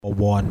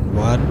One,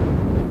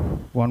 one.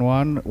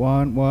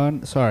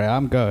 1-1-1-1. Sorry,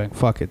 I'm going.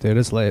 Fuck it, dude.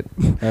 It's late.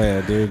 Oh yeah,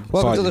 dude.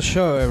 Welcome to the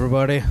show,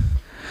 everybody.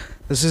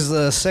 This is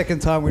the second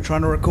time we're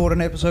trying to record an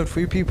episode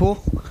for you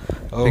people.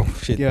 Oh,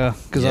 shit. Yeah,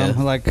 because Yeah.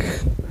 I'm like,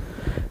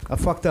 I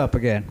fucked up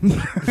again.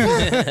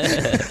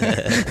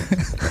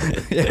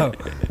 Yeah,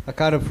 I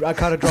kind of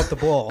dropped the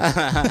ball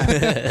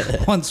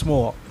once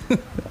more.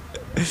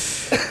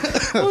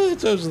 Well, in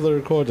terms of the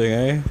recording,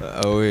 eh?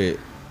 Oh, wait.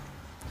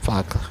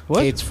 Fuck.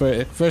 What? Kate's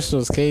first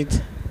was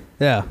Kate.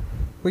 Yeah.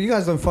 Well, you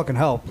guys don't fucking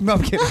help. No,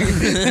 I'm kidding.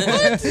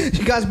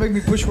 You guys make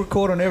me push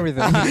record on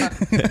everything.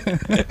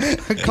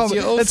 It's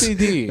your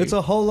OCD. It's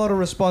a whole lot of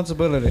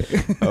responsibility.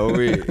 Oh,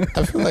 wait.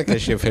 I feel like I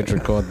should have hit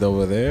record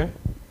over there.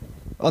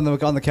 on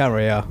the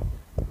camera, yeah.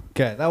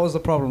 Okay, that was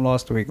the problem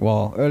last week.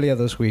 Well, earlier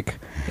this week.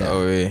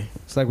 Oh, wait.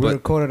 It's like we But-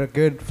 recorded a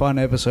good, fun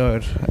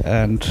episode,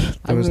 and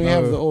I there was mean, we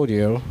have the no.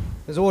 audio.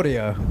 There's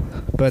audio,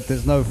 but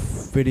there's no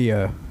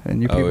video,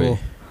 and you Oh, people. wait.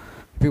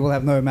 People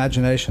have no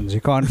imaginations. You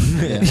can't.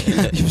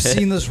 You've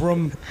seen this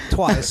room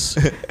twice.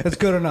 It's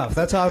good enough.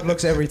 That's how it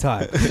looks every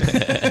time.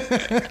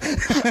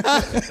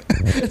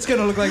 It's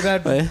gonna look like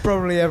that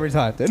probably every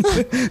time.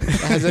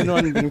 Has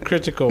anyone been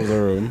critical of the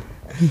room?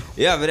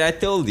 Yeah, but I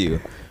told you.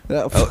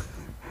 Oh.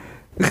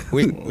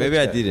 Wait, maybe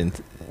I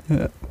didn't.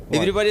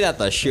 Everybody that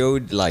I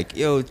showed, like,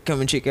 yo, come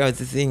and check out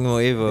the thing or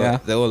whatever, Yeah.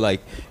 they were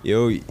like,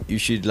 yo, you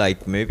should,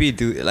 like, maybe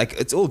do, like,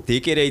 it's all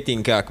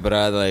decorating, kak,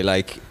 bro. They,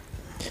 like,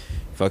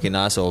 fucking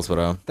assholes,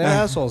 bro. They're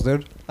assholes,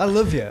 dude. I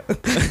live here.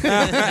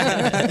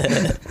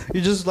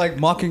 You're just like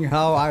mocking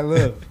how I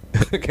live.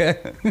 Okay.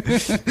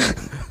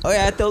 Oh,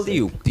 yeah, I told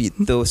you.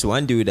 There was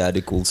one dude that had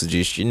a cool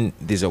suggestion.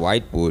 There's a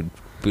whiteboard.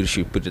 We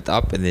should put it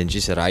up and then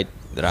just write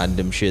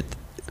random shit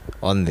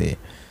on there.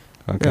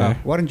 Okay. Yeah.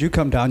 Why don't you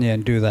come down here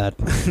and do that?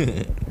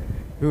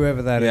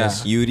 Whoever that Yeah.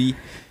 is. Yuri.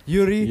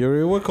 Yuri,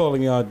 Yuri, we're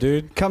calling you out,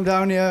 dude. come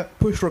down here,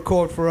 push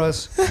record for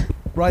us,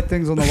 write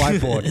things on the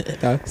whiteboard.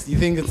 You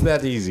think it's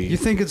that easy? You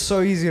think it's so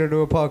easy to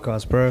do a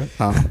podcast, bro?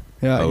 Huh?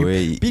 Yeah. Oh, you-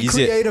 wait. be Is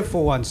it- creative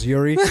for once,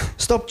 Yuri.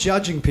 Stop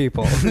judging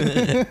people.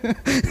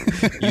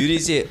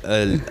 Yuri's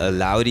a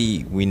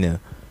Lowry winner.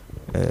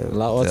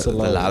 What's a the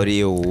Lowry? Lowry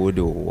Award,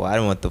 or I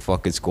don't know what the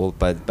fuck it's called,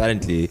 but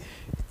apparently,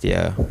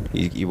 yeah,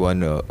 he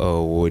won a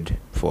award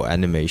for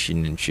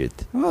animation and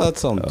shit. Oh, that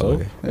sounds Oh,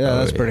 dope. Yeah,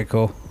 that's yeah. pretty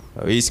cool.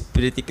 Oh, he's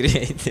pretty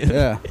creative.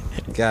 Yeah,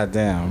 God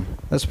damn.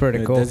 that's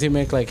pretty cool. Does he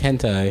make like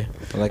hentai?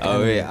 Like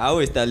Oh, anime? yeah, I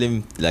always tell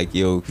him, like,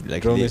 yo,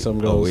 like, Draw me some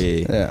oh, girls.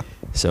 yeah, Yeah,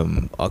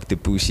 some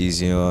octopuses,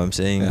 you know what I'm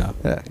saying? Yeah.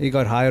 yeah. He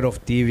got hired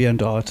off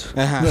DeviantArt.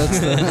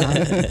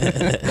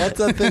 What's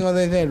that thing on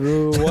the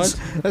internet? What?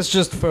 That's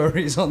just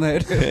furries on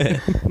there.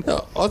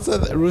 No, what's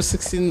that? Rule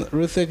 16,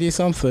 Rule 30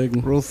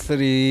 something. Rule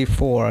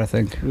 34, I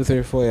think. Rule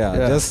 34, yeah.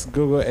 Yeah. Just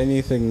Google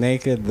anything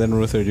naked, then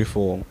Rule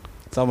 34.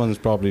 Someone's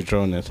probably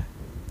drawn it.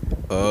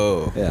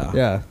 Oh, Yeah.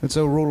 Yeah, it's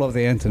a rule of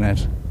the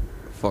internet.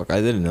 fuck, I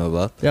didn't know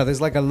that. Yeah,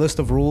 there's like a list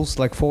of rules.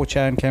 Like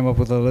 4chan came up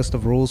with a list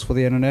of rules for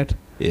the internet.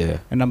 Yeah,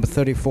 And number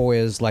 34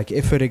 is like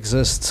if it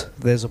exists,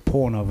 there's a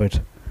porn of it.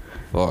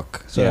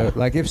 fuck. So Yeah.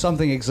 like if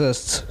something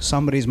exists,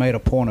 somebody's made a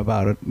porn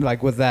about it.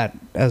 Like with that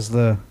as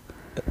the...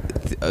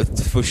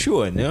 For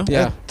sure, no?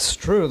 Yeah. It's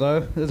true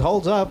though. It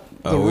holds up.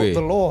 Oh, wait.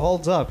 The law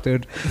holds up,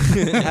 dude.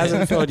 It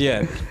hasn't failed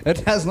yet. It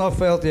has not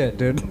failed yet,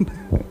 dude.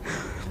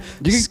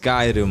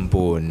 Skyrim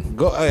born.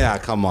 Go. Oh, yeah,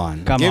 come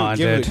on. Come on,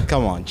 give dude.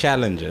 Come on,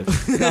 challenge it.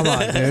 Come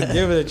on, dude.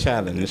 Give it a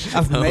challenge.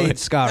 I've made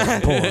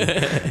Skyrim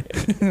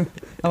porn.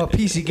 I'm a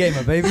PC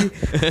gamer, baby.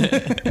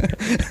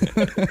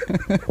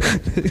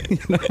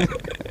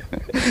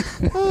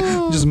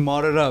 Just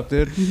mod it up,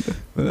 dude.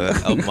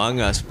 Among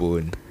Us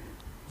born.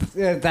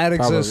 Yeah, that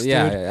exists, Probably,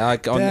 yeah, dude.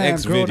 like on Damn,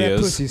 X girl, that videos.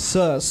 pussy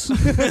sus.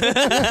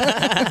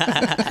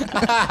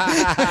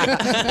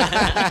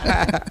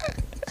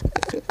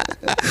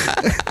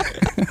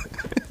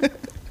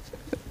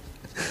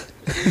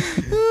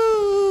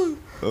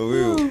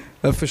 Oh, wait.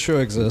 That for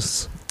sure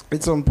exists.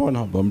 It's on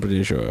Pornhub, I'm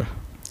pretty sure.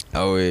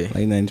 Oh, wait.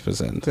 Like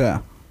 90%. Yeah.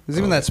 There's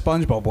even that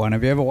SpongeBob one.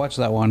 Have you ever watched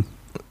that one?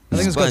 I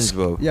think it's got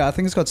SpongeBob. yeah, I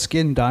think it's got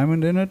Skin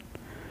Diamond in it.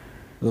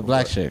 The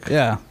black chick.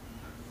 Yeah.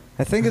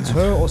 I think it's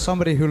her or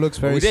somebody who looks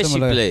very Who does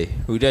similar. she play?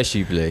 Who does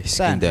she play? Skin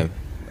Sandy. them.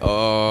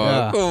 Oh,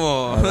 Yeah. come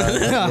on.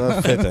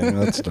 That's fitting.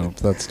 That's dope.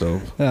 That's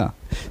dope. Yeah.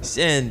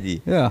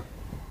 Sandy. Yeah.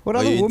 What Are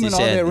other you into women are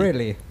there Sandy?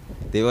 really?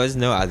 There was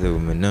no other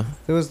woman, no?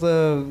 There was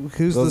the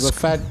who's There was the a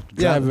fat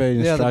yeah, driver yeah,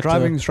 instructor. the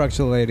driving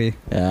instructor lady.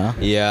 Yeah.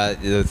 Yeah,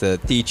 the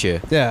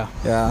teacher. Yeah.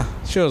 Yeah.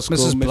 She was cool.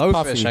 Mrs. Miss Blowfish,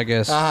 Puffy. I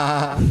guess.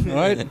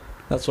 Right?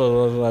 That's what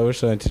I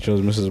wish I teacher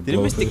was Mrs. Did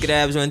Mr. Blowfish.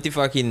 Krabs want to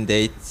fucking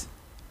date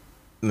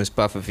Miss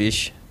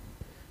Pufferfish?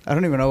 I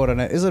don't even know what her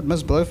name is. It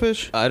Miss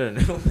Blowfish? I don't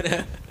know.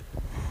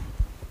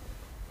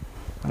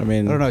 I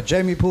mean, I don't know.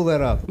 Jamie, pull that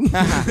up.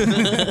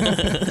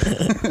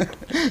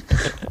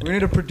 We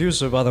need a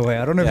producer, by the way.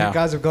 I don't know if Yeah. you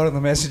guys have gotten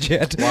the message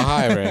yet. we're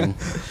hiring.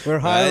 We're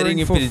hiring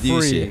a for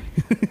producer. free.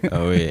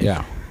 Oh, yeah.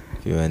 Yeah.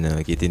 If you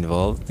wanna get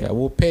involved. Yeah,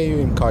 we'll pay you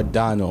in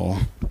Cardano.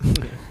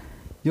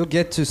 you'll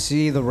get to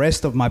see the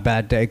rest of my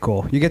bad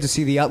decor. You get to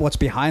see what's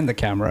behind the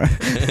camera.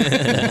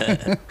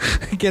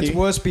 It gets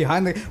worse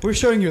behind the. We're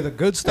showing you the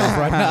good stuff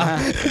right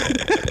now.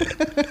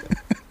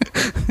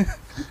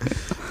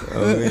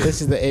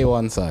 This is the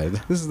A1 side.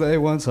 This is the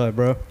A1 side,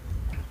 bro.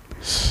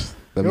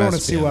 The You want to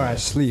mess see where I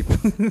sleep?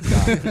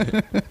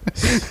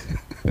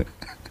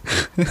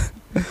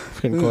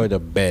 You can call it a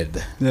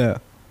bed. Yeah.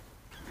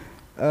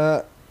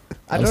 I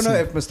don't know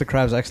if Mr.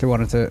 Krabs actually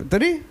wanted to.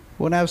 Did he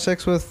want to have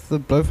sex with the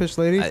blowfish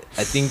lady? I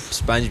think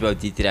SpongeBob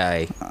did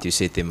try to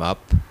set him up,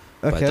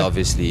 but Okay.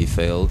 obviously he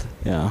failed.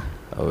 Yeah.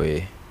 Oh,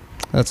 yeah.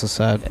 That's a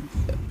sad.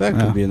 That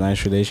could Yeah. be a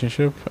nice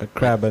relationship. A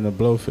crab and a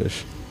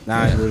blowfish.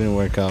 Nah, it wouldn't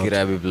work out.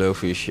 Grab a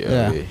blowfish. Oh,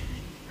 Yeah. yeah.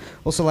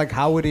 Also, like,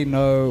 how would he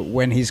know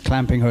when he's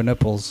clamping her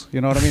nipples?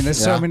 You know what I mean? There's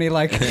so Yeah. many,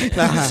 like,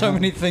 so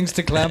many things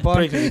to clamp on.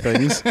 Pretty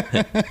things.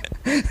 I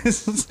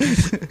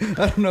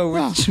don't know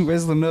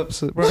where's the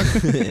nips, bro.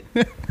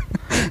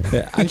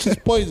 Yeah, and she's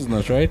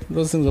poisonous, right?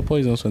 Those things are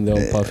poisonous when they're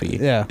all puffy.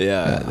 Yeah.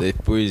 Yeah, they're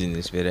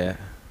poisonous, but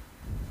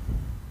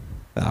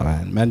Oh,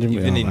 man. Imagine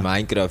even in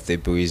man. Minecraft they're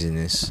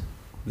poisonous.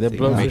 They're They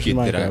blowfish make in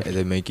you Minecraft.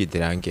 they make you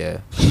drunk, yeah.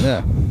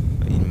 Yeah.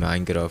 In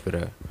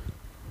Minecraft,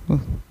 bro.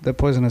 They're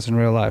poisonous in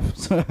real life.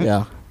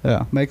 Yeah.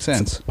 Yeah, makes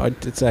sense.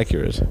 It's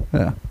accurate.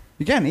 Yeah.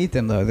 You can't eat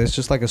them, though. There's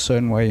just, like, a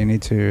certain way you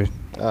need to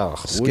Oh,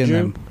 skin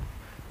them.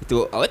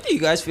 What do you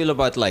guys feel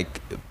about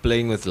like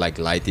playing with like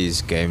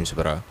lighties games,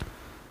 bro?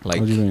 Like,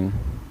 What do you mean?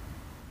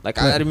 like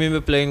I remember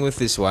playing with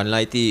this one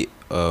lighty,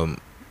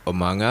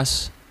 Among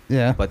Us.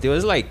 Yeah. But it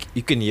was like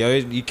you can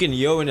hear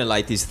when a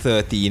light is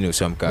 13 or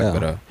some kind, Yeah.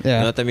 bro. Yeah. You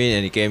know what I mean?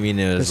 And he came in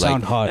and it They was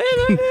sound like hot.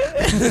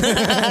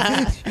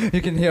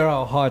 You can hear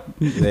how hot,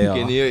 They you are.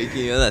 can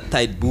hear that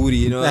tight booty,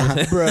 you know. What I'm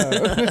saying? bro.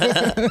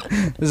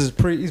 This is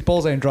his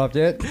balls ain't dropped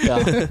yet.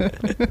 Yeah.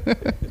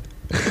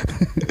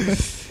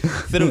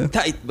 Throw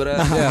tight, bro.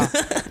 Yeah.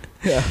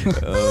 Yeah.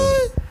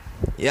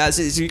 Yeah,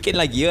 so you can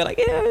like hear like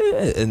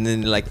and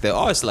then like they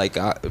asked like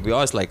we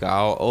asked like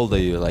how old are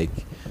you? Like,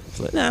 it's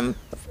like nah,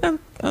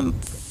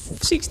 I'm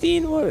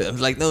 16. What? I'm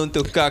like no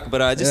to cock,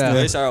 but I just Yeah.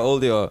 know how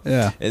old you are.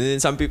 Yeah. And then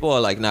some people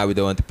are like, nah, we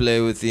don't want to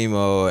play with him,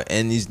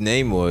 and his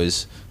name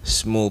was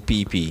Small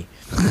PP.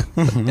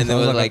 And they Sounds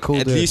were like a like, cool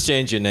at dude. least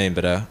change your name,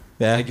 bro.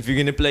 Yeah. Like if you're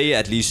gonna play,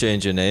 at least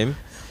change your name.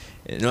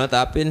 And you know what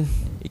happened?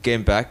 He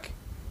came back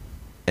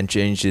and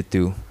changed it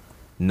to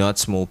Not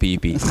Small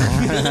PP.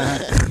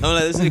 I'm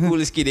like, this is the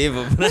coolest kid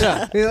ever. Bro.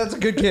 Yeah, that's a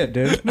good kid,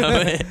 dude.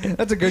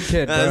 That's a good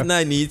kid, This bro.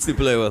 guy needs to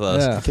play with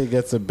us. Yeah. Kid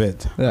gets a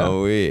bit. Yeah.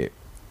 Oh wait.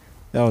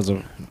 That was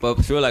a.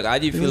 But feel like, how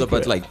do you feel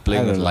about like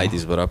playing I with don't know.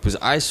 lighties, bro? Because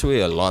I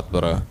swear a lot,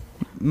 bro.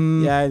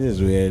 Mm, Yeah, it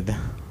is weird.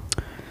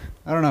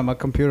 I don't know. My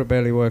computer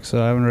barely works,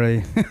 so I haven't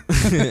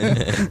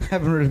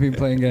really been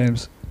playing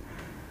games.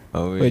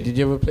 Oh Wait, did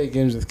you ever play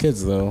games with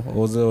kids though, or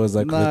was it always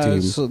like the No,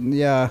 team? so,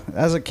 yeah.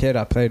 As a kid,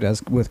 I played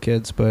with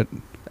kids, but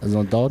As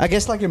an adult? I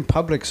guess like in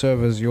public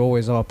servers, you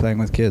always are playing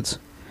with kids.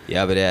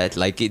 Yeah, but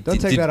like it.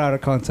 Don't take that out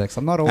of context.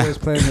 I'm not always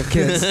playing with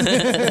kids.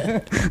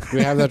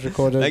 We have that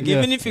recorded. Like Yeah.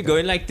 even if you're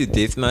going like to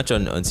deathmatch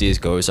on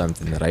CS:GO or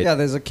something, right? Yeah,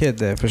 there's a kid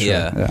there for sure.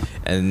 Yeah. Yeah.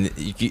 And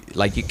you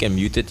can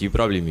mute it. You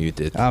probably mute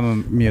it.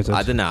 I'm muted.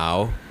 I don't know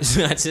how.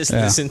 So I just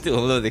Yeah. listen to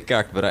all of the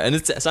cock, but and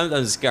it's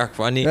sometimes it's cock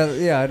funny.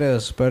 Yeah, it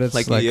is, but it's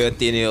Like, like you're a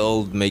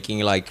 10-year-old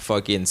making like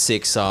fucking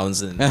sex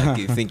sounds, and like,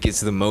 you think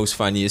it's the most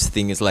funniest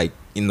thing is like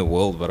in the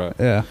world, bro.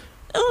 yeah.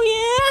 Oh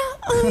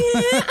yeah, oh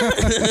yeah.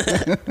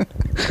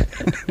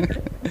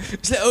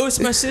 It's like, oh, it's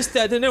my sister.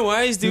 I don't know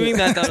why he's doing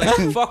that. I'm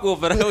like, fuck off,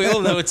 bro. We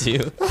all know it's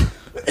you.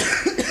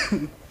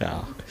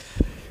 Yeah.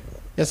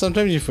 Yeah,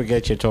 sometimes you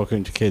forget you're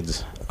talking to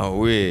kids. Oh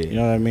wait. You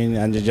know what I mean?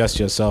 And you're just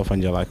yourself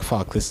and you're like,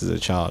 fuck, this is a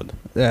child.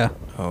 Yeah.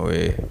 Oh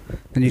wait.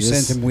 And you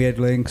Yes. sent him weird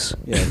links.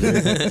 Yeah, dude.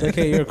 It's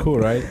okay, you're cool,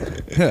 right?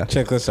 Yeah.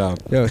 Check this out.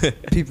 Yo,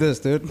 peep this,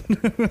 dude.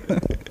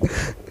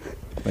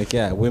 Like,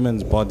 yeah,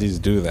 women's bodies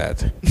do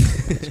that.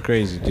 It's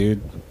crazy,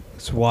 dude.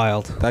 It's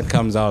wild. That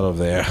comes out of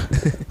there.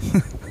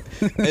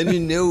 And you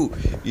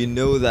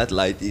know that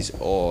light is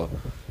all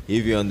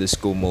heavy on the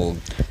school mold.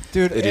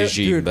 Dude,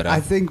 Regime, but I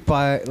think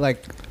by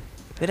like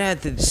But I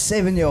had to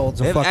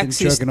 7-year-olds are fucking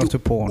jerking off to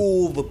porn.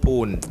 all the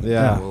porn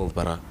Yeah. in the world,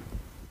 bro.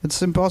 It's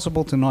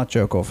impossible to not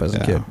jerk off as a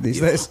Yeah. kid these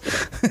days.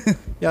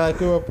 Yeah, like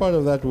we were part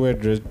of that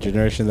weird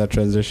generation that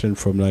transitioned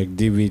from like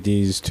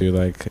DVDs to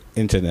like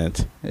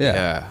internet.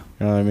 Yeah.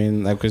 You know what I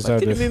mean? Like we But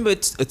started you with remember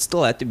it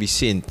still had to be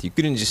sent. You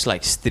couldn't just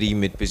like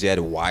stream it because you had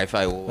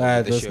Wi-Fi all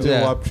over the the show. still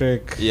Yeah. up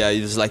trick. Yeah,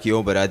 it was like,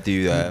 yo, but I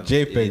do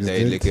JPEGs,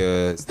 dude. like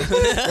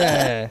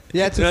Yeah.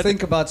 You had to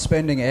think about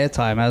spending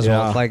airtime as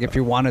well. Yeah. Like if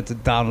you wanted to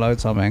download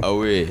something.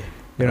 oh wait,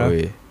 You know? oh,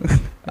 wait.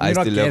 You're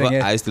not getting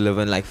it. I used to live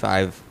in like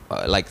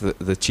like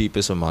the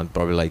cheapest amount,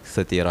 probably like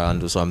 30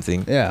 rand or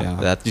something. Yeah. Yeah.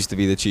 That used to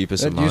be the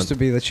cheapest That amount. used to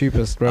be the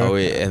cheapest, bro. Oh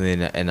wait, and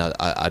then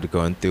I'd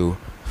go into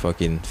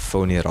fucking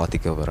phone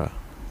erotica, bro.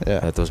 Yeah.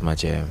 That was my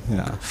jam.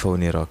 Yeah. Phone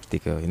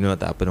erotica. You know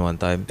what happened one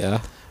time? Yeah.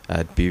 I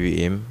had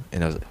BVM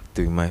and I was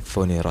doing my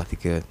phone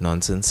erotica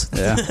nonsense.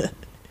 Yeah.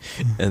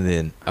 And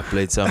then I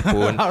played some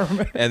porn.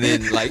 And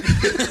then like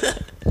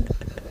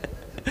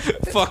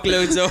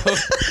fuckloads of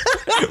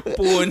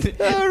porn.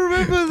 I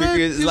remember that.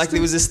 Because like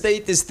there was a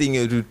status thing.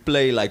 It would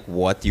play like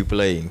what you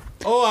playing.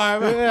 Oh, I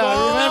remember. Yeah, I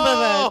remember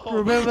that.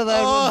 Remember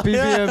that when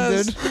BBM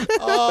yes. did.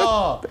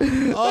 Oh,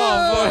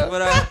 Fuck,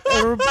 but I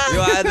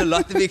had a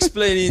lot to be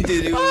explaining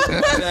to the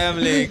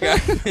family. Guy.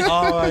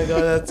 oh my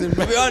god, that's To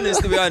be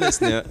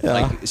honest, no. Yeah.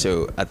 Like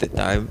so at the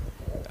time,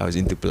 I was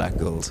into black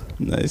girls.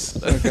 nice.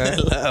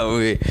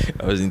 Okay.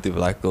 I was into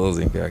black girls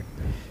and guy.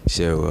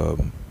 So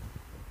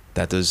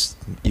that was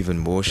even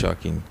more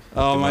shocking.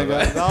 Oh my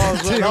god,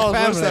 that was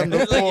worse than the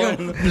Like,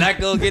 porn. yo, black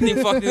girl getting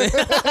fucked.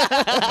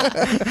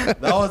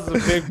 That was the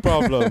big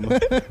problem.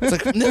 It's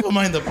like, never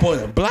mind the porn.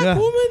 A black Yeah.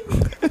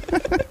 woman?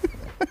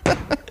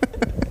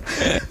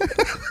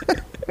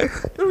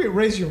 Let me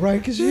raise you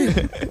right, cause you.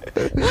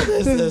 What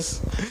is this?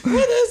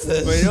 What is But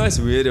you this? know what's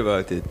weird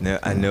about it? No,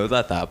 I know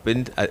that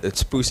happened. It's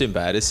supposed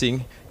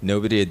embarrassing.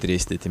 Nobody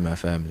addressed it in my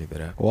family,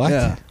 bro. What?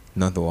 Yeah.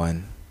 Not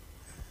one.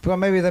 Well,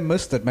 maybe they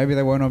missed it. Maybe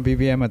they weren't on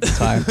BBM at the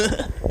time.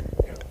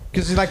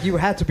 Because like you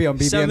had to be on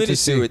BBM Somebody to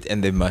saw see. it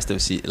and they must have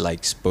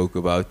spoke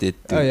about it.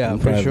 Oh yeah, in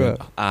for private. sure.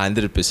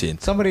 100%.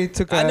 Somebody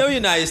took. I know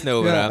you nice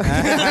know, bro.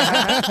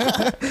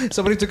 Yeah.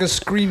 Somebody took a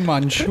screen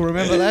munch.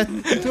 Remember that?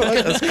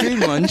 Like a screen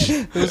munch.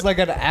 It was like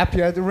an app.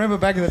 You had to remember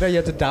back in the day. You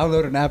had to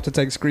download an app to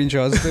take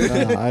screenshots. Dude.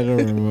 I don't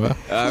remember.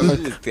 I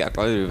can't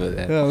remember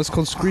that. Yeah, it was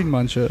called Screen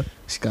Muncher.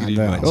 Screen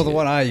damn. munch. Or the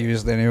one I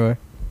used anyway.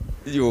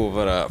 Yo,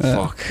 but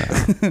Yeah. fuck.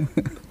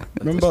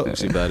 Remember-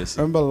 That's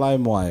embarrassing. Remember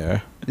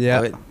LimeWire?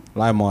 Yeah.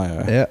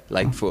 LimeWire. Yeah.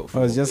 Like for It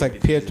was just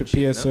like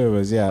peer-to-peer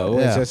servers. Yeah. It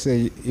was Yeah. just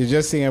you're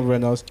just seeing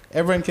everyone else.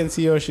 Everyone can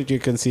see your shit. You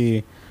can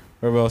see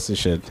everyone else's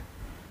shit.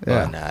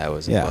 Yeah. Oh, nah, I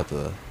wasn't Yeah. about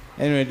to.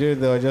 Anyway,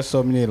 dude, there were just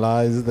so many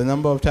lies. The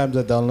number of times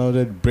I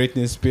downloaded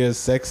Britney Spears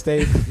sex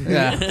tape,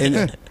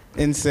 Yeah.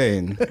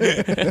 insane,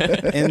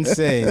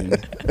 insane.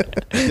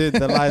 Dude,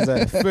 the lies are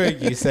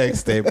Fergie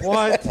sex tape.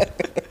 What?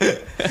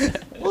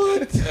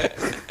 What?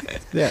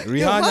 Yeah,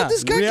 Rihanna. how'd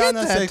this guy get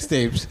Rihanna that? sex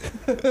tapes.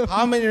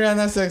 How many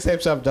Rihanna sex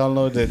tapes I've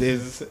downloaded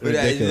is But you know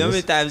how many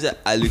ridiculous. times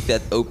I looked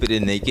at Open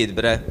and Naked,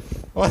 but I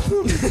What?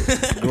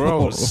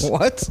 Gross.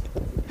 What?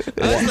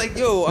 was like,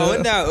 yo, I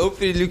wonder how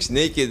Open looks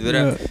naked, but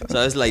Yeah. so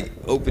I was like,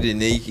 Open and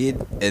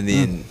Naked, and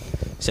then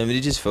somebody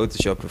just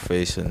photoshopped her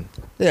face and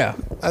Yeah.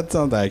 That's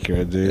not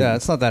accurate, dude. Yeah,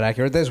 it's not that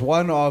accurate. There's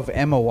one of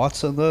Emma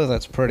Watson though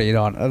that's pretty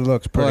on. It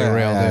looks pretty Oh, yeah,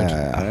 real, yeah, dude.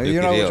 yeah,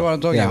 You know Look which real. one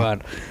I'm talking Yeah.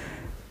 about.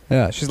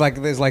 Yeah, she's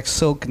like there's like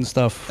silk and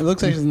stuff. It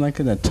looks like she's like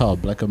in a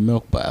tub, like a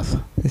milk bath.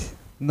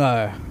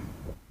 No,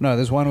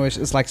 there's one where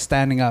it's like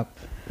standing up.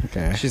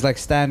 Okay. She's like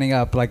standing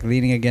up, like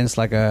leaning against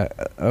like a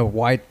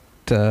white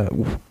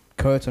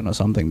curtain or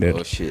something, dude.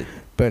 oh shit,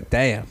 But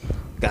damn,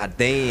 god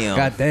damn,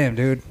 god damn,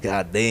 dude.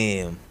 god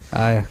damn.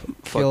 I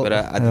Fuck, feel, but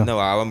I don't know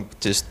how I'm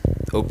just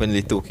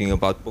openly talking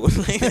about porn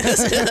like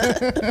this.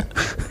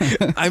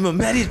 I'm a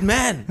married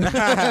man.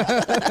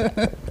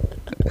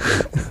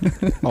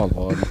 Oh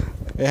lord.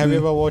 Hey, have you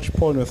ever watched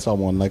porn with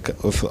someone, like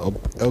with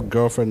a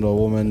girlfriend or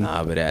woman?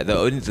 Nah, but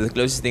the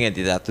closest thing I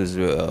did that was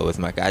with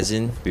my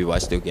cousin. We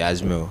watched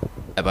Orgasmo.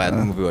 But that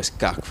movie was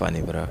cock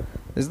funny, bro.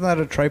 Isn't that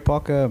a Trey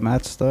Parker,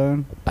 Matt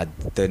Stone? I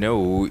don't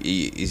know who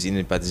is in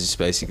it, but it's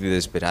basically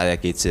this guy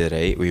that gets a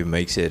ray, or he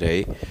makes a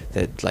ray,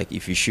 that like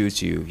if he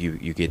shoots you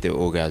get the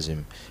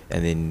orgasm.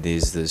 And then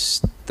there's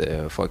this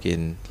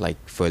fucking like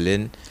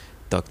villain,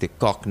 Dr.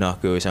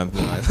 Cockknocker or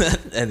something like that.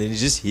 And then he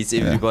just hits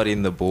everybody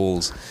in the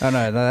balls. Oh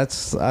no,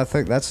 I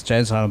think that's Jay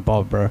and Silent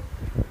Bob, bro.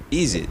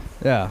 Is it?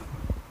 Yeah,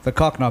 the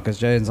cock knockers,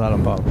 Jay and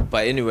Silent Bob.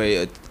 But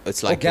anyway,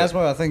 it's like...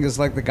 Orgasmo, I think, is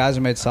like the guys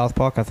who made South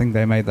Park. I think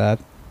they made that.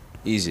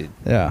 Is it?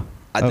 Yeah.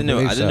 I don't know.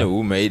 believe I don't so. know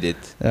who made it.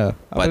 Yeah,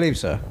 I But- believe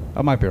so.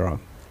 I might be wrong.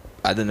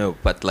 I don't know,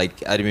 but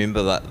like I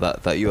remember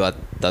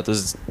that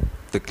was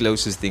the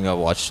closest thing I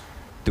watched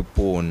to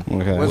porn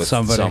Okay. With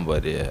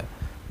somebody. Yeah.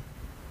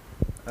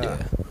 Yeah.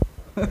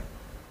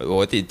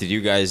 What did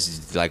you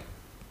guys like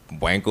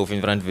wank off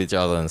in front of each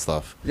other and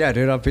stuff? Yeah,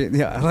 dude, I've been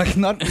like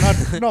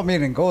not me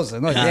and Goza,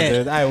 not Nah, yet.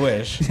 dude, I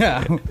wish.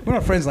 Yeah, we're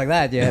not friends like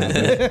that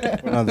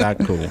yet. We're not that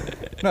cool.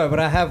 No, but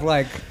I have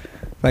like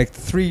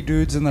 3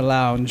 dudes in the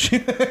lounge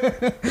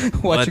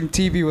watching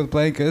TV with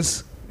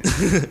blankets,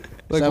 like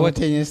what,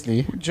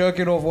 Simultaneously,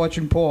 jerking off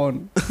watching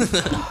porn.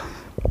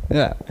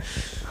 Yeah,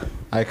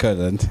 I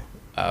couldn't.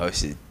 Oh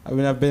shit. I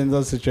mean, I've been in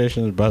those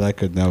situations, but I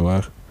could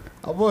never.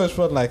 I've always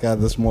felt like I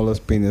had the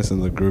smallest penis in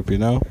the group, you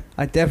know?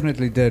 I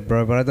definitely did,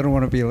 bro, but I didn't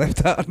want to be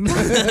left out. I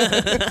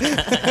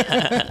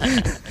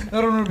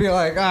don't want to be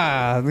like,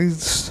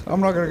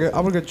 I'm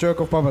gonna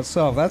jerk off by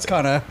myself. That's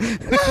kind of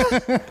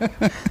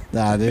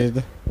Nah,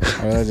 dude.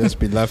 I would just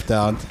be left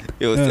out.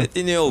 Yo, Yeah.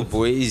 13-year-old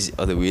boys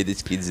are the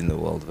weirdest kids in the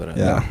world, bro.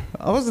 Yeah.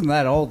 I wasn't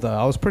that old though.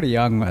 I was pretty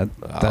young at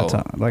that Wow.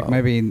 time, like Wow.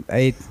 maybe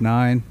 8,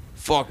 9.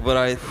 Fuck,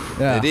 but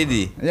Yeah.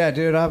 Ready? Yeah,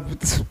 dude,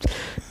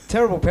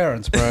 terrible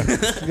parents, bro.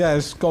 You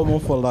guys come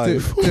off for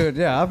life. Dude,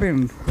 yeah, I've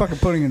been fucking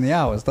putting in the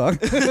hours, dog.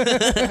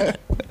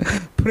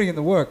 Putting in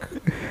the work,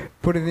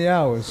 putting in the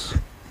hours.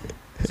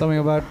 Something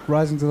about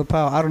rising to the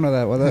power. I don't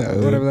know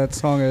whatever that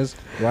song is.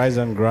 Rise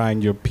and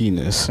grind your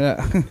penis.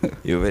 Yeah,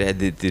 You ever had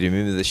to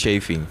remember the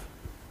shaving?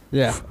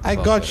 yeah. I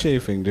got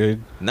chafing,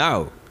 dude.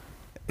 Now,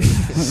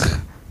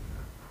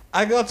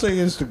 I got so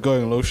used to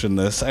going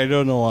lotionless. I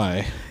don't know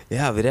why.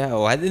 Yeah, but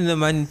why didn't the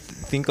man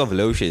think of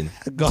lotion?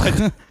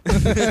 God.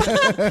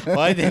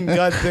 Why didn't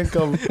God think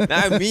of...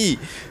 Not me.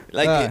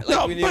 Like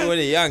No, when you but- were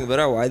young,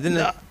 bro. Why didn't?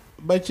 No,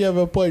 but you have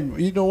a point.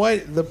 You know why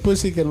the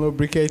pussy can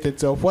lubricate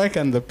itself? Why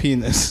can the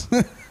penis?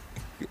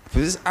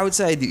 Because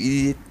outside, you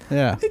idiot.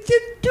 Yeah. It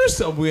can do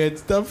some weird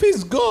stuff.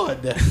 He's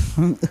God.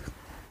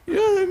 You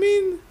know what I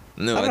mean?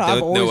 No, I I don't don't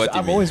know, know what you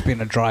I've mean. always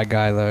been a dry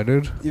guy though,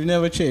 dude. You've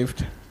never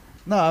shaved.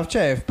 No, I've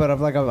shaved, but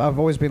I've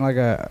always been like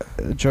a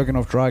jerking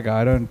off dry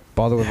guy. I don't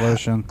bother with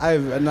lotion. I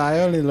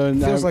only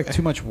learned... Feels like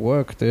too much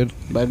work, dude.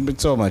 But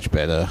it's so much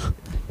better.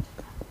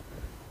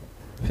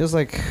 Feels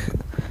like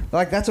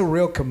that's a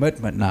real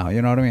commitment now.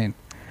 You know what I mean?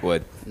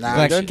 What? Nah,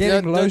 Like don't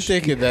getting lotion-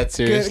 take it that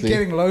seriously.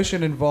 Getting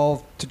lotion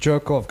involved to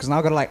jerk off because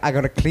now I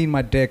gotta clean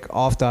my dick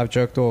after I've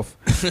jerked off.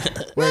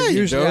 Where No, you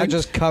usually I don't.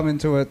 just come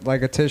into it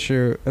like a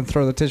tissue and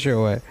throw the tissue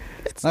away.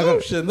 It's I got-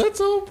 lotion. That's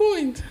the whole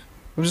point.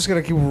 I'm just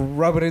gonna keep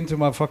rubbing into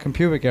my fucking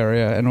pubic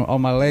area and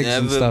on my legs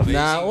and Never stuff. be-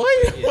 Nah,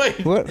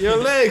 wait. What? Your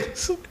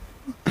legs.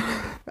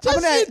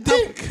 Just your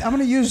dick. I'm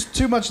gonna use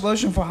too much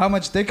lotion for how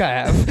much dick I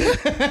have.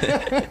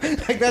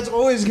 Like that's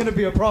always gonna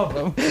be a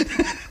problem.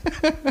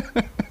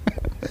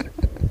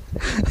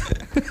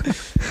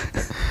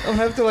 I'm gonna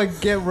have to like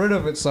get rid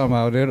of it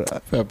somehow, dude.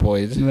 Fair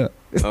point. Yeah.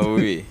 Oh,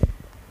 we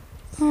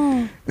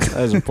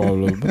That's a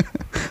problem.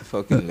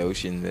 fucking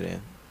lotion,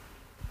 man.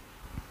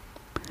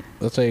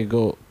 That's how you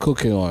go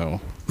cooking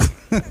oil.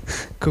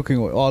 Cooking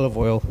oil, olive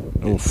oil.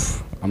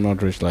 Oof. I'm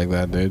not rich like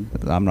that, dude.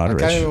 I'm not I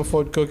can't even rich.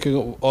 afford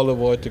cooking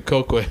olive oil to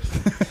cook with.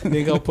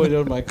 Think I'll put it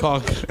on my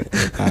cock.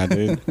 Ah,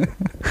 dude.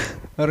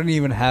 I don't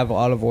even have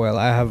olive oil.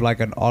 I have like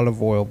an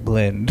olive oil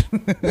blend.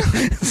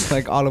 It's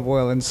like olive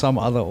oil and some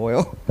other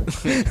oil.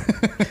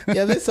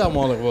 Yeah, there's some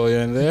olive oil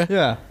in there.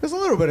 Yeah, there's a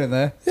little bit in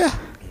there. Yeah.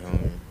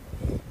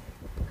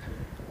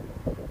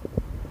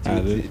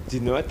 Do you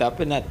know what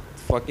happened at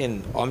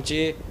fucking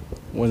armchair?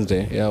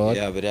 Wednesday. Yeah, what?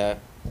 Yeah, but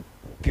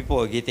people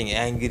are getting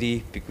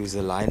angry because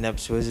the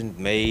lineups wasn't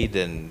made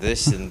and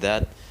this and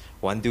that.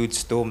 One dude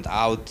stormed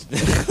out.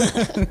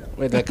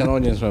 Wait, like an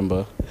audience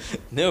member.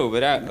 No,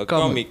 but a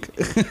comic.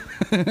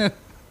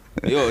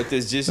 Yo, it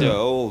was just a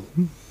whole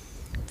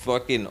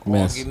fucking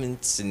Mess.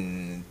 arguments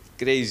and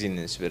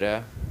craziness, but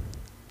and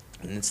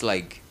it's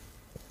like,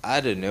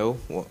 I don't know.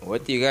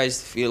 What do you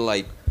guys feel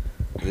like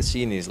the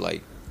scene is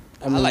like?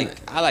 I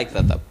like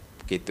that I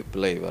get to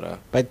play, but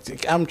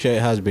But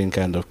Armchair has been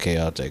kind of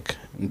chaotic.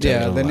 in terms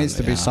Yeah, of there one, needs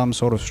to be yeah. some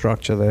sort of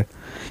structure there.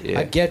 yeah,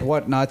 I get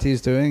what Nati's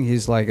doing.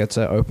 He's like, it's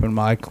an open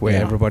mic where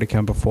Yeah. everybody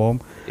can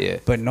perform, yeah,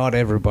 but not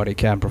everybody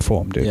can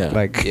perform, dude. Yeah.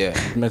 Like, yeah,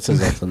 It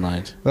messes up the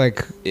night.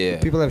 like yeah,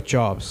 people have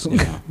jobs.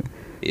 Yeah.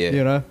 yeah.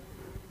 You know,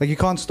 like you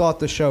can't start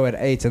the show at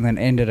 8 and then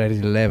end it at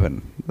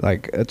 11.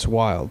 Like it's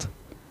wild,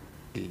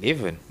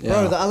 11.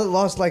 bro. The other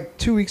last like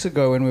 2 weeks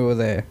ago when we were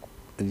there,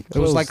 it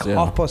was like yeah.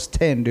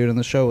 10:30, dude, and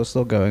the show was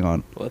still going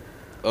on.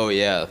 Oh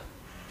yeah,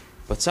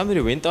 but somebody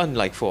went on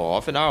like for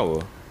half an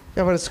hour.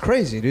 Yeah, but it's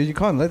crazy, dude. You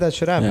can't let that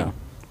shit happen. Yeah.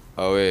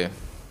 Oh yeah.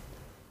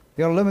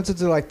 You're limited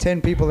to like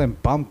 10 people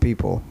and bump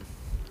people.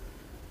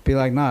 Be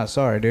like, nah,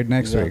 sorry, dude.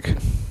 Next Exactly.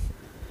 week.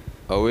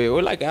 Oh wait,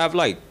 or like I have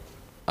like,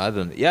 I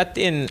don't know. Yeah,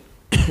 10.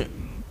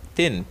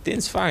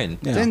 10's fine.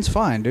 Yeah. 10's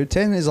fine, dude.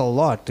 10 is a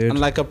lot, dude. And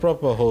like a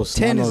proper host.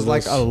 10 none is of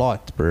like this- a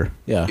lot, bro.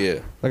 Yeah. Yeah.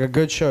 Like a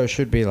good show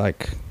should be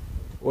like,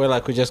 Where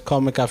like we just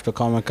comic after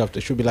comic after.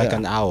 It should be like Yeah.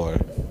 an hour.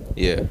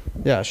 Yeah.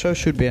 yeah, a show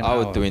should be an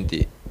Hour hour.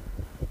 20.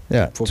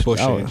 Yeah, For 2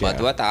 pushing hours. it, But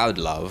Yeah. what I would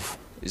love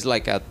is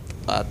like at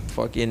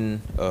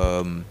fucking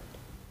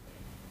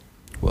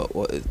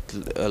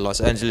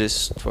Los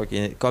Angeles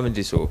fucking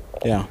comedy show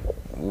Yeah.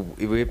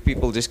 where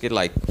people just get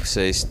like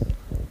say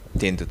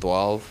 10 to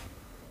 12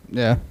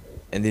 Yeah.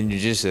 and then you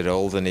just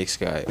roll the next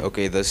guy.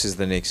 Okay, this is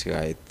the next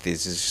guy.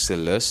 This is just a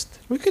list.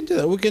 We can do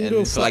that. We can And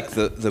do it's like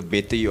the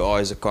better you are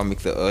as a comic,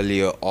 the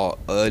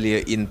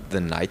earlier in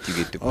the night you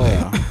get to Oh play.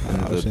 yeah.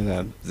 And I've seen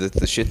that.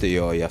 the shitter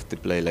you are, you have to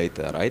play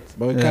later, right?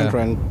 But we Yeah. can't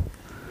run.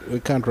 We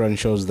can't run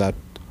shows that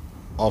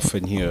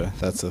often here.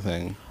 That's the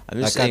thing. I'm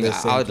just Like at saying, the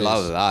same I would place.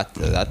 love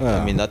that. Yeah.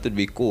 I mean, that would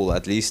be cool.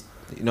 At least,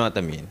 you know what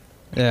I mean.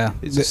 Yeah.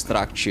 It's a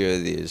structure.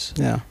 There's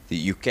Yeah.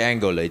 you can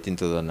go late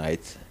into the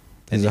night,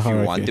 and There's a if you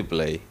want hierarchy. to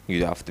play,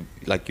 you have to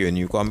like you're a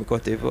new comic or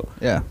whatever.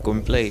 Yeah. Come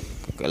and play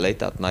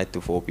late at night to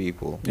 4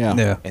 people, Yeah.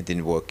 Yeah. and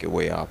then work your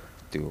way up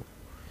to.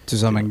 To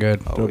something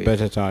good. To a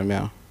better time.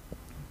 Yeah.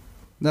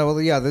 No,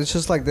 well, yeah, there's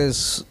just like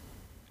there's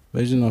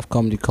There's enough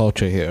comedy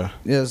culture here.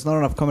 yeah, there's not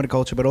enough comedy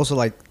culture, but also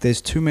like there's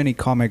too many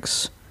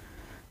comics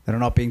that are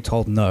not being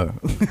told no.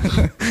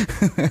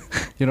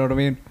 You know what I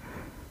mean?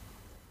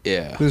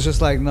 Yeah, It's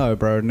just like no,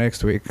 bro.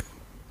 Next week,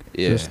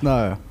 yeah, just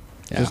no,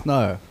 Yeah. just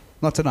no,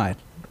 not tonight,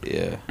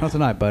 yeah. not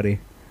tonight, buddy.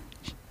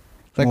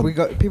 Like Well- we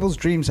got people's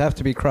dreams have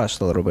to be crushed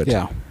a little bit.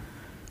 Yeah.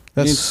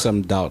 That's Needs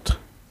some doubt.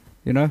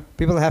 you know,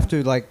 people have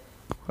to like.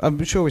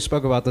 I'm sure we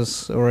spoke about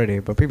this already,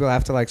 but people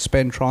have to like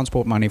spend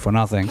transport money for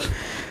nothing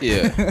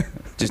Yeah,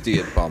 just to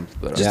get pumped,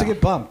 but just Yeah. to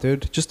get bumped,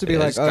 dude. Just to be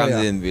like, just oh come yeah,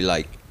 in and be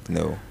like,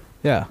 no.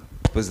 yeah.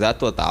 because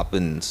that's what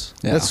happens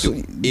Yeah.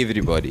 to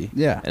everybody.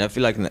 Yeah. And I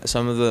feel like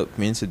some of the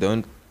men who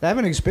don't. They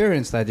haven't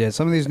experienced that yet.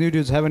 Some of these new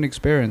dudes haven't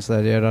experienced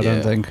that yet, I don't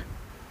Yeah. think.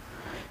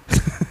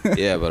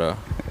 Yeah, bro.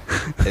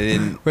 And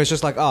then Where it's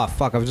just like, oh,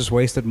 fuck, I've just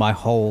wasted my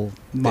whole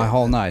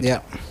night.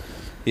 Yeah.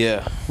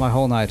 yeah, My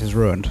whole night is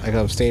ruined. Like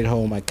I've stayed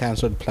home. I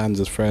cancelled plans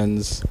with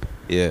friends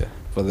yeah.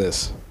 for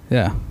this.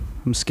 Yeah.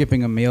 I'm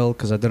skipping a meal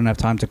because I didn't have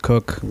time to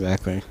cook.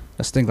 Exactly.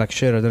 I stink like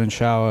shit. I didn't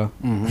shower.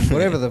 Mm-hmm.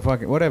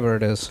 Whatever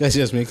it is. Let's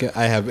just make it.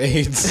 I have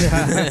AIDS.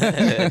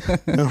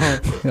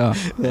 Yeah.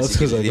 That's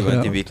because I Basically, don't.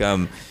 want to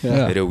become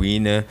Yeah. a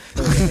heroine.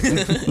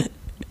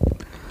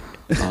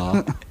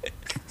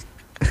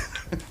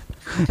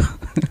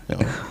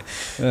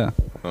 Yeah.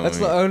 That's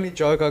the only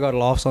joke I got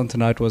laughs on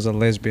tonight was a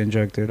lesbian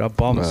joke, dude. I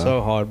bombed Wow.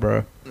 so hard,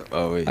 bro.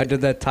 Oh wait. I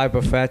did that type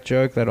of fat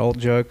joke, that old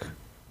joke.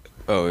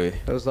 Oh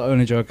wait. That was the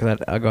only joke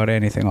that I got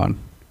anything on.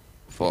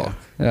 Fuck.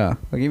 Yeah.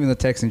 Like even the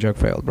texting joke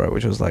failed, bro,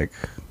 which was like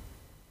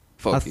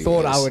Fuck. I you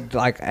thought guys. I would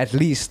like at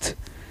least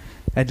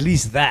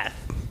that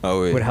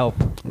Oh wait. would help,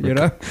 you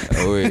know?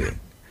 Oh wait.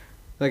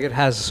 Like it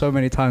has so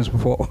many times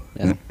before.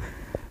 Yeah. Yeah,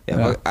 Yeah.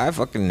 but I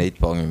fucking hate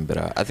bombing,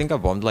 bro. I think I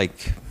bombed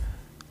like,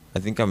 I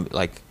think I'm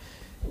like,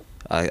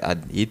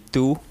 I'd eat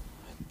do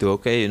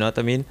okay, you know what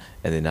I mean?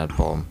 And then I'd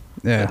bomb.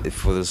 Yeah. But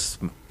for this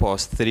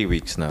past 3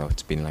 weeks now,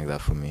 it's been like that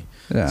for me.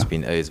 Yeah. It's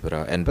been AIDS,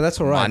 bro. And But that's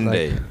alright,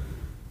 Monday.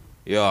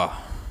 Yeah.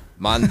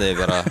 Monday,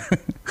 bro.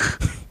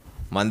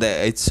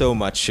 Monday, I ate so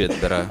much shit,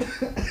 bro.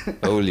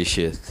 Holy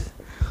shit.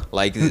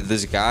 Like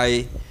this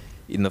guy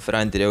in the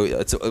front row,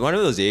 it's one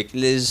of those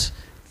hecklers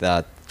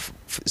that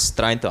is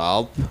trying to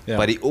help, Yeah.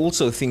 but he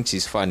also thinks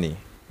he's funny.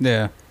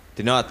 Yeah.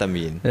 Do you know what I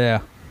mean?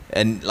 Yeah.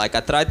 And like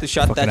I tried to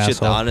shut Fucking that shit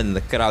asshole. down and the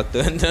crowd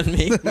turned on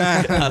me.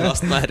 I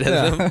lost my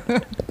rhythm.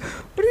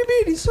 What do you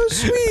mean? He's so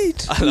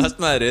sweet. I lost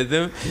my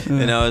rhythm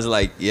and I was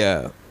like,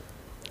 yeah.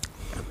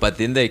 But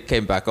then they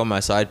came back on my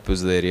side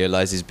because they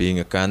realized he's being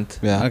a cunt.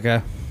 Yeah.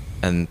 Okay.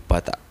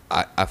 But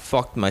I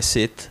fucked my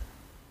set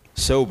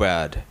so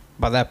bad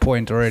By that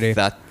point already.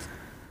 that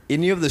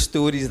any of the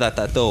stories that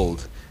I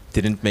told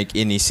didn't make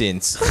any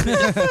sense.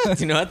 Do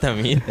you know what I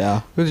mean?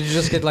 Yeah. Did you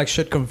just get like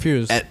shit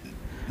confused?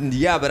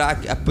 Yeah, but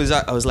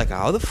I was like,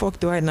 how the fuck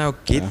do I now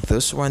get Yeah.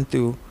 this one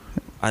to?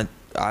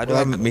 How do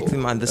I Like, make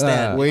them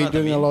understand? Were You you know what I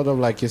doing a mean? lot of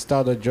like you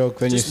start a joke,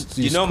 then Just,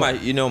 you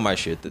you know my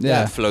shit.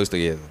 Yeah. It flows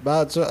together.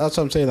 But that's what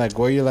I'm saying. Like,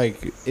 were you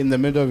like in the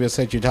middle of your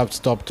set, you'd have to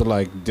stop to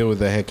like deal with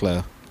the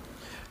heckler?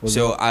 Was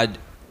So I'd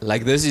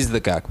like this is the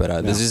gag,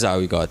 but this Yeah. is how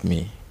he got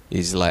me.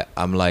 He's like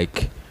I'm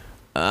like,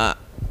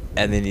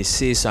 and then he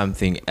says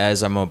something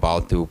as I'm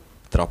about to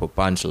drop a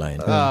punchline.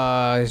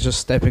 He's just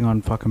stepping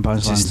on fucking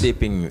Just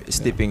punchlines.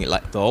 stepping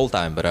like the whole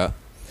time, bro.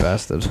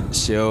 Bastard.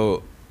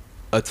 So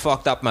it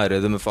fucked up my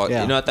rhythm.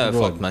 Yeah, You know what? I it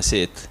fucked would. my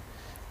set.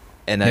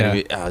 And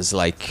Yeah. I was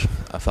like,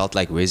 I felt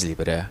like Wesley,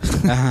 but I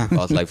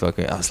felt like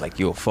fucking. I was like,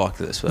 yo, fuck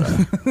this, bro.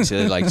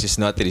 So like, just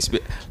not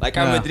respect. Like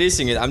I'm Yeah.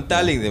 addressing it. I'm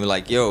telling them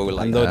like, yo,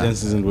 like, and the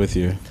audience isn't with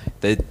you.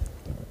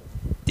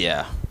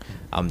 yeah,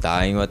 I'm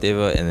dying,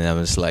 whatever. And then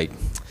I'm just like,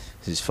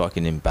 this is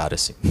fucking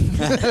embarrassing.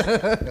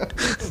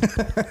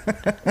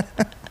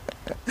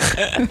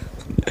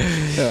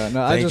 Yeah,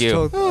 no, I Thank just you.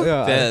 told.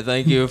 Yeah,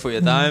 Thank you for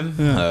your time.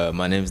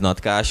 My name's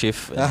not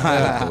Kashif.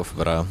 Tough,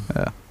 bro.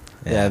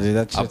 Yeah, dude,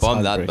 that I shit's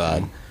bombed that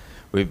bad.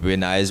 heartbreaking.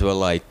 When eyes were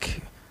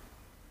like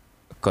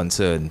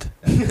concerned.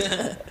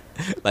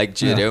 Like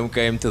Jerome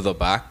came to the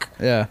back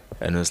yeah.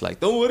 and was like,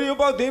 "Don't worry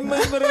about them,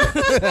 man.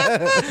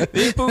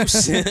 They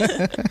poops."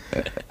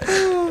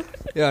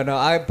 Yeah, no,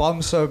 I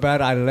bombed so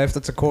bad. I left.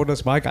 It's a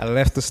cordless mic. I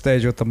left the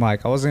stage with the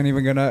mic. I wasn't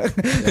even gonna.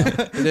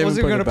 I wasn't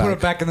even gonna put it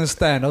back in the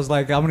stand. I was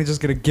like, I'm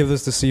just gonna give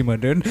this to Seema,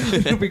 dude.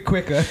 It'll be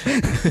quicker.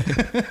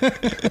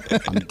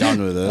 I'm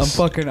done with I'm this.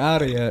 fucking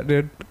out of here,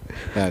 dude.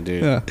 Yeah,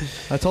 dude. Yeah.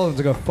 I told them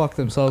to go fuck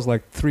themselves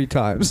like 3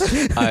 times.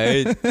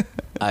 I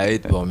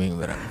hate bombing,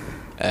 bro.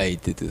 I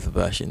hate it with a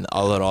passion.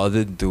 I'll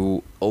rather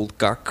do old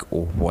cock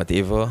or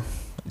whatever,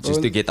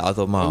 just to get out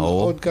of my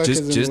hole. Old cock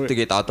Just isn't to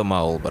get out of my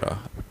hole, bro.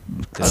 Do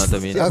you know what I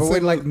mean? Yeah, but That's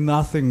with like- like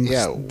nothing.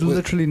 Yeah,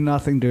 Literally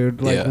nothing,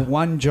 dude. Like Yeah.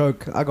 one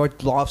joke. I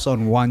got laughs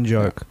on one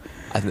joke.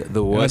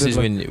 The worst did is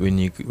like-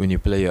 when you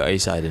play your A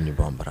side and you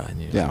bomb, bro,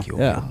 and you're like, Yeah. yo,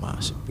 Yeah. you're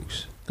massive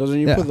books. Because when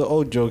you Yeah. put the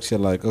old jokes, you're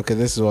like, okay,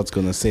 this is what's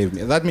gonna save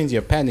me. That means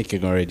you're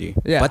panicking already.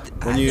 Yeah. But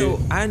When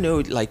I know,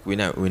 like when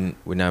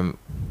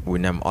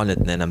I'm on it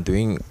and then I'm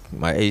doing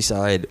my A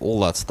side, all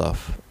that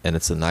stuff, and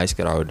it's a nice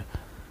crowd.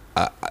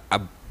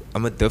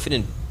 I'm a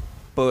different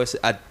person.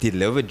 I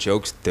deliver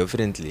jokes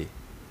differently.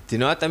 Do you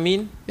know what I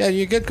mean? Yeah,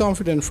 you get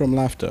confident from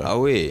laughter.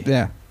 Oh, yeah.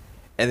 yeah.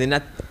 And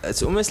then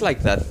it's almost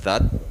like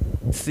that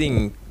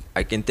thing.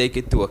 I can take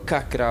it to a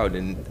cuck crowd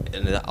and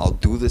I'll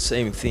do the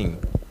same thing.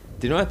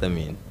 Do you know what I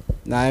mean?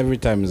 Nah, every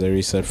time is a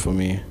reset for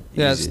me.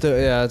 Yeah, Easy.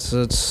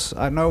 it's.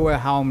 I know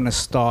how I'm gonna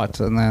start,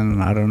 and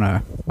then I don't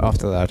know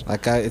after that.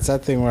 Like, it's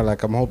that thing where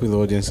like I'm hoping the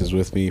audience is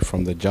with me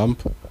from the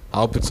jump. I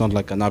hope it's not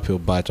like an uphill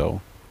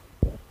battle.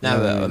 No,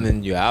 but, I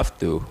mean you have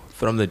to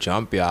from the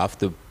jump. They have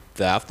to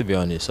be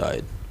on your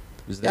side.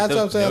 'Cause they Yeah, that's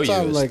what I'm don't saying. know That's what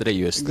you I'm like.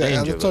 you're a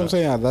stranger. That's what I'm bro.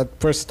 saying. Yeah, that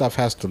first stuff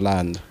has to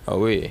land.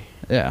 Oh, yeah.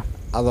 Yeah.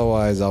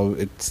 Otherwise,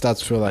 it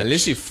starts to feel like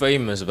Unless you're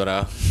famous,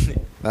 bro.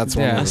 that's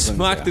Yeah. one. I of the things,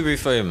 smack yeah. to be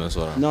famous,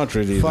 bro. Not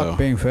really Fuck though.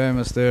 being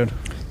famous, dude.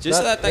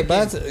 Just that, I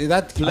that can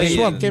that I just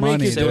want can money,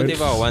 make you say dude.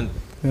 whatever I want.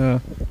 Yeah.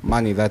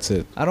 money. That's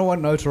it. I don't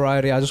want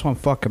notoriety. I just want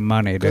fucking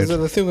money, Because dude.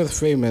 the thing with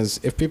fame is,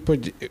 if people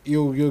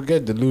you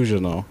get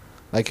delusional,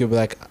 like you'll be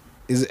like,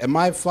 am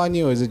I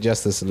funny or is it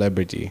just a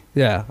celebrity?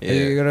 Yeah. Yeah.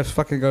 You gotta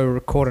fucking go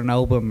record an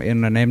album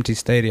in an empty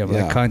stadium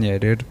like Yeah. Kanye,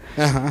 dude.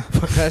 Uh-huh.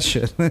 Fuck that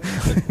shit.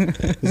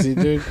 See,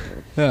 dude.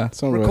 Yeah.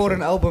 It's not worth Record it.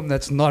 an album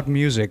that's not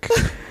music.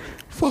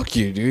 Fuck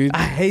you, dude.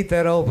 I hate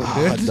that album,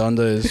 Ah, dude. Donda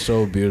is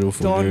so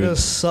beautiful, Donda dude.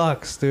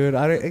 sucks, dude.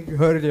 You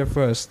heard it here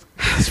first.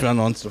 This man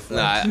wants to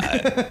fight.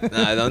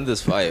 Nah,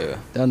 Donda's fire.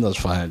 Donda's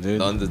fine,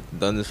 dude.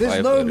 Donda's There's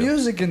fire. no for real.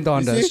 music in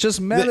Donda. You It's see?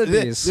 just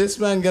melodies. This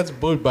man gets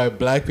booed by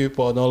black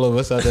people and all of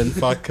a sudden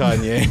fuck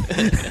Kanye.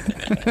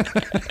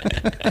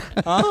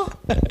 Huh?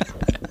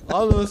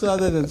 All of a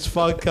sudden it's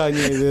fuck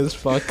Kanye this,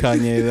 fuck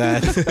Kanye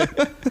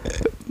that.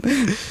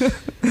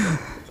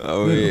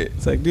 Oh, wait.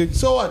 It's like, dude,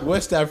 so what?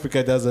 West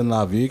Africa doesn't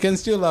love you. You can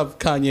still love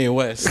Kanye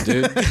West,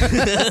 dude.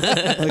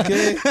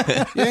 Okay?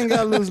 You ain't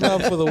gotta lose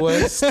love for the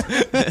West.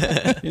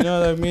 You know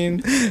what I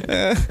mean?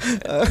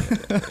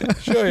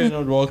 Sure, you're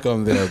not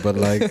welcome there, but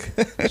like,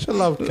 you should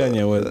love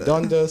Kanye West.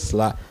 Donda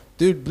slap.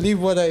 Dude, believe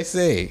what I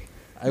say.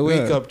 I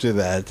wake Yeah. up to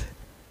that.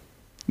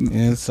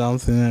 It's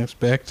something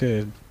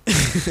unexpected.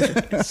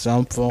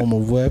 Some form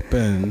of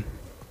weapon.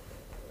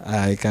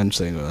 I can't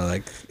sing, but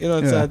like, you know,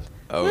 it's Yeah. that.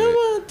 Oh, wait.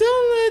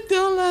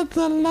 Don't let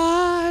the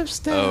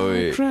lifestyle Oh,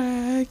 wait.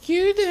 drag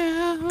you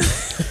down.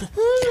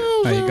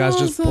 No, you guys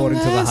just bought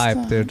into the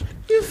hype, dude.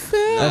 You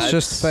fell. That's Nah,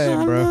 just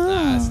fame, bro.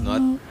 Nah, it's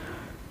not.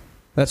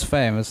 That's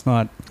fame. It's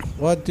not.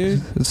 What,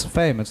 dude? It's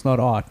fame. It's not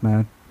art,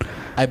 man.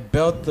 I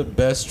built the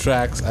best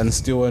tracks and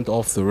still went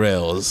off the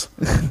rails.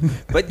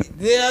 But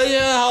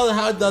Yeah,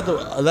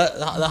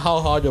 how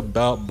hard a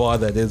bar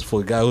that is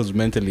for a guy who's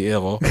mentally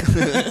ill.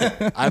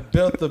 I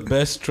built the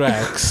best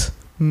tracks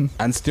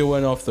and still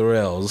went off the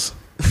rails.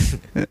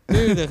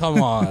 Dude,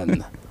 come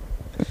on.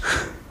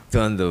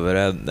 Donda,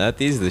 bro,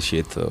 that is the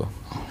shit, though.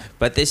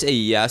 But they say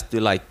he has to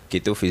like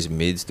get off his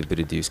meds to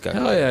produce Kanye.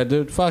 Hell yeah,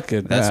 dude, fuck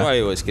it. That's Yeah. why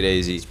it was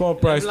crazy. Small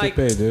price I'm like,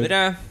 to pay, dude.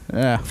 Bruh,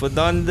 Yeah. for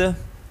Donda,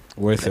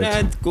 Worth it.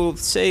 I'd go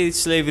say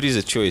slavery is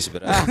a choice,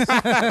 but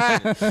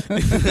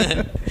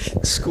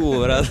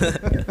school, bro.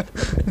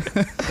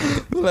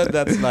 Let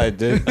that slide,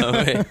 dude. Oh,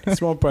 wait.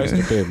 Small price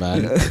to pay,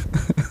 man.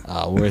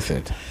 Worth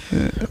it.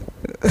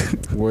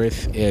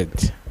 Worth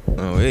it.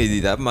 Oh, wait,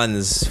 that man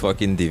is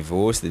fucking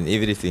divorced and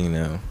everything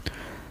now.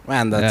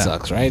 Man, that Yeah.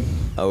 sucks, right?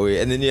 Oh, wait,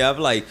 and then you have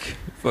like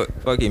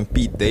fucking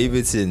Pete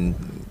Davidson. You know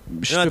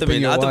what I Stripping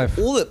mean? your Out wife.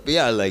 of all the,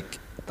 yeah, like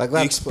Like you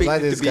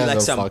expect it to be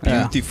like some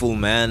beautiful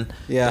man.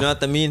 Yeah. You know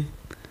what I mean?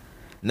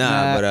 Nah,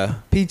 Nah.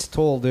 but Pete's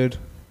tall, dude.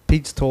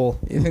 Pete's tall.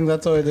 You think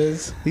that's how it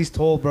is? He's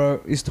tall,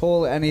 bro. He's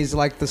tall, and he's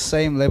like the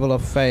same level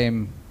of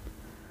fame.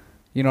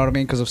 You know what I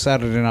mean? Because of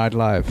Saturday Night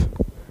Live.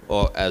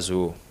 or as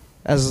who?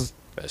 As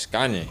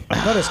Kanye.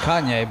 not as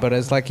Kanye, but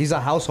as like he's a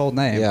household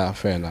name. Yeah,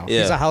 fair enough.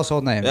 Yeah. He's a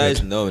household name. Yeah, dude.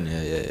 he's known.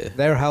 Yeah.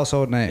 They're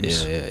household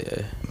names.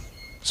 Yeah.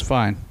 It's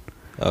fine.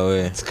 Oh,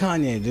 yeah. It's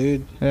Kanye,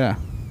 dude. Yeah.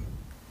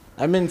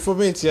 I mean, for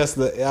me, it's just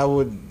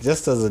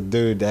just as a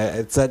dude,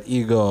 it's that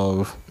ego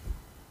of,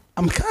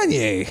 I'm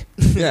Kanye.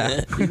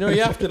 Yeah. You know,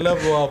 you have to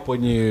level up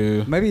when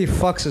you Maybe he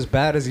fucks as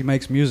bad as he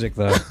makes music,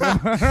 though.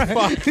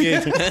 fuck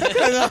it.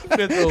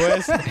 With the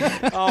West.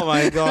 Oh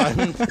my god.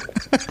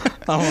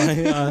 Oh my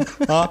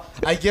god.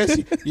 I guess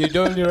you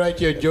don't only write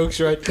your jokes,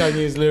 you write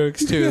Kanye's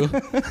lyrics too.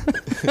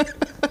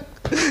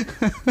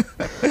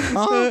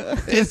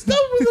 It's not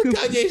with the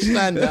Kanye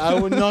slander. I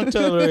would not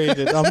tolerate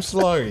it. I'm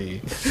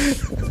sorry.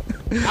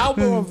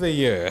 Album of the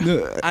year,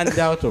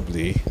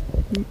 undoubtedly.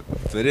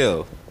 For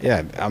real.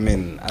 Yeah, I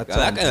mean, I'm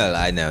not gonna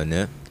lie now,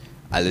 no.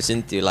 I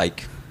listened to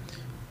like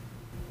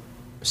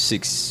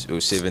 6 or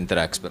 7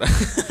 tracks, but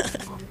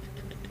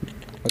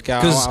okay,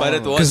 but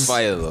it was 'cause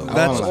fire though.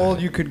 That's wanna- all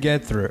you could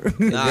get through.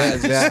 Nah,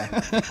 it's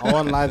just- I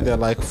won't lie, there are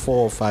like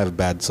 4 or 5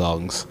 bad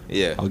songs.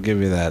 yeah. I'll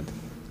give you that.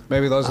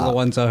 Maybe those are the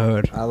ones I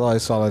heard.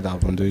 Otherwise, solid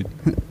album, dude.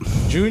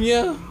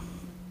 Junior?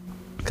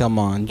 Come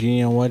on,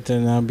 Junior, what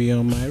did I be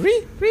on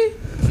my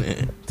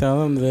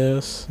Tell him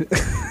this.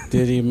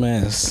 Did he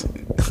mess?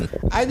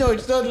 I know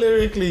it's not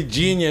lyrically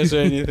genius or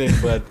anything,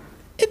 but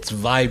it's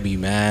vibey,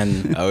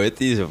 man. Oh, it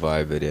is a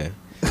vibe, but yeah.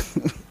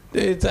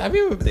 Dude, have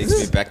you Takes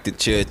me back to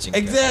church. And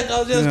Exactly, I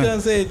was just Yeah.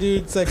 gonna say,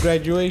 dude, it's like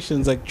graduation,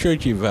 it's like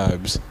churchy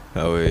vibes.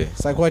 Oh, yeah.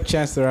 It's like what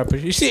Chance the Rapper.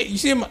 You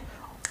see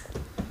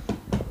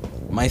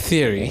my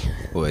theory.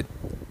 What?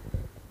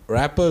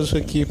 Rappers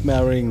who keep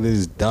marrying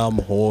these dumb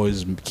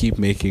whores keep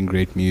making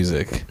great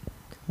music.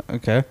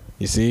 Okay.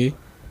 You see?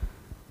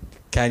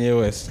 Kanye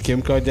West,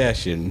 Kim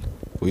Kardashian,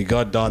 we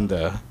got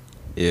Donda.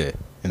 Yeah.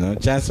 You know,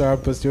 Chance the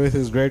Rapper still with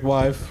his great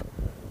wife.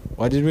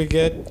 What did we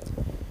get?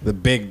 The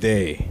Big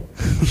Day.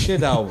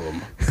 Shit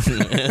album.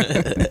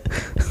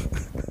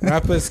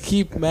 Rappers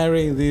keep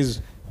marrying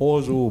these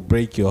whores who will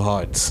break your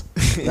hearts.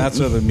 That's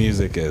what the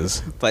music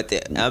is. But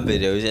Amber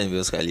Rose and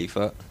Wiz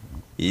Khalifa,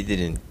 he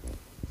didn't.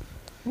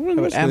 Wiz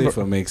but Amber-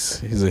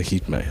 Khalifa he's a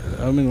heat man.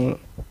 I mean,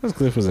 Wiz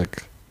Khalifa's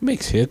like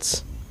makes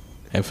hits.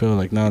 I feel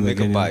like now and Make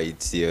a again.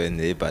 bite here and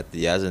there, but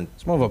he hasn't.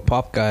 It's more of a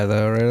pop guy,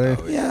 though, really.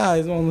 Oh, Yeah,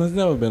 he's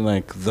never been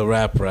like the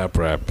rap. You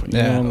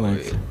Yeah. know,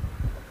 like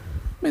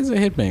he's a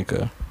hit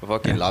maker. I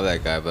fucking love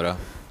that guy, bro.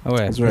 Oh,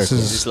 wait. It's very This cool.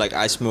 It's is just like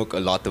I smoke a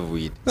lot of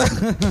weed.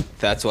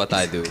 That's what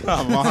I do.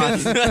 Come on.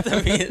 You know what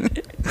I mean?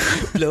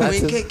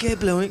 Blowing KK,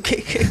 blowing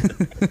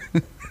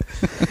KK.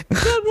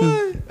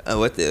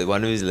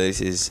 One of his lyrics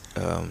is,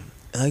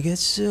 I get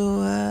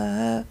so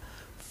high,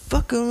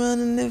 fuck around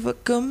and never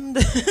come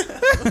down.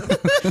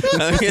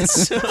 I get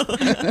so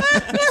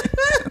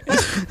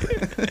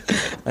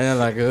And I'm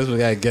like, this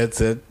guy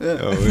gets it.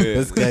 Oh, yeah.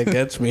 This guy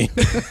gets me.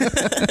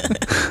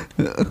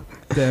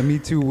 damn, me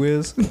too,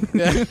 Wiz.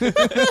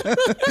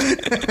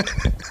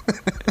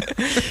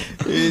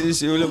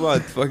 It's all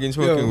about fucking Yo,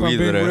 smoking if I'm weed,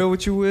 being bro. real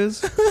with you,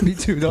 Wiz. Me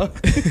too, dog.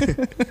 Do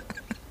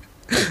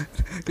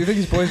you think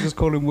his boys just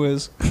call him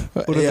Wiz?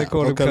 Or do they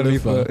call him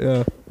Khalifa?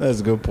 Yeah. That's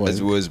a good point.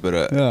 It's worse,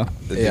 but Yeah.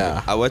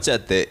 Yeah. I watch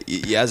that.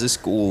 He has a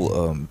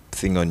school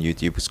thing on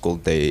YouTube. It's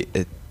called Day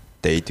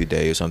to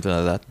Day or something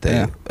like that.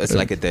 Yeah. It's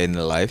like a day in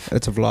the life.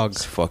 It's a vlog.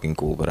 It's fucking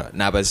cool, but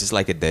but it's just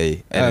like a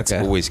day, and it's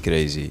Okay. always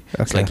crazy.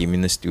 It's Okay. like him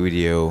in the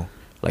studio,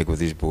 like with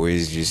his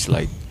boys, just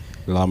like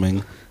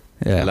Lumming.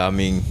 Yeah.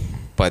 lumming,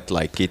 but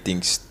like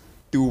getting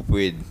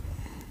stupid,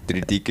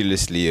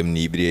 ridiculously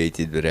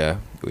inebriated, bro.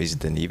 Or is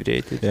it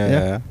inebriated? Yeah.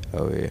 Yeah. yeah.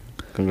 Oh yeah.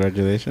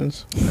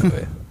 Congratulations. Oh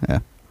yeah. Yeah.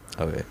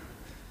 Oh yeah.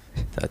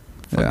 That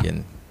Yeah.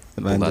 fucking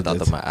pulled Landed that out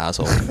it. of my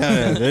asshole.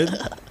 Yeah, dude.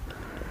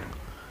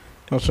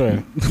 Oh,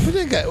 sorry.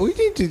 We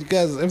need to,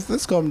 guys, if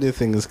this comedy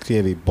thing is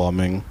clearly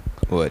bombing,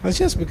 What? let's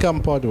just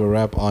become part of a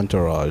rap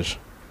entourage.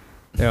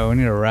 Yeah, we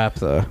need a rap,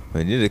 though.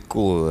 We need a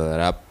cool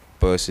rap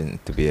person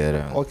to be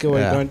around. Okay,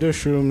 we're Yeah. going to do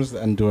shrooms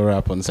and do a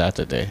rap on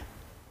Saturday.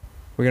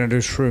 We're going to do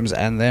shrooms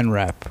and then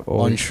rap.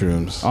 Or On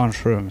shrooms. On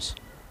shrooms.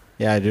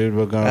 Yeah, dude,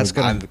 we're going That's to...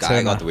 gonna I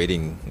turn got up. the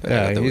wedding. I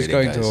Yeah, got the he's wedding,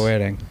 going to guys. a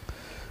wedding.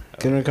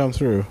 Can we come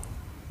through?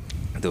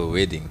 The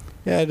wedding.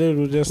 Yeah, dude,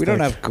 we'll just... We don't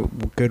like-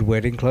 have good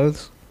wedding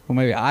clothes. Or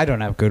maybe I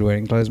don't have good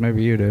wedding clothes.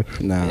 Maybe you do.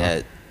 No.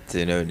 Yeah,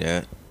 you know,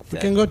 yeah. We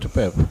can go to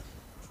Pep.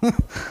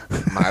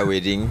 My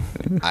wedding,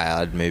 I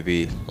had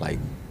maybe like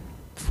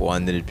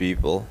 400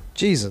 people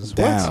Jesus,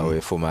 Damn.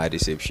 what? for my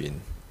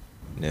reception.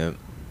 No.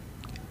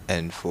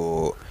 And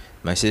for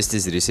my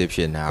sister's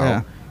reception now,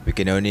 Yeah. we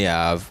can only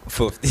have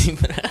 50.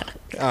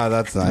 Oh,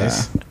 that's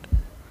nice.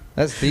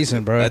 That's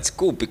decent, bro. That's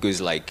cool because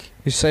like,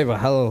 You save a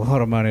hell of a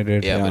lot of money,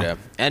 dude. yeah, Yeah. but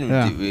and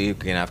Yeah. we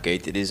can have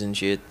caterers and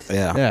shit.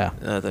 Yeah. Yeah.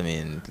 You know what I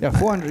mean? Yeah,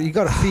 400. You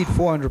got to feed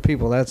 400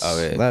 people. That's Oh,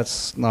 yeah.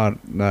 that's not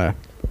no.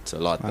 It's a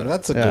lot. But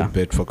That's a Yeah. good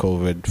bit for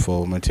COVID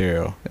for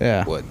material.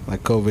 Yeah. what?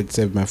 Like COVID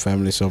saved my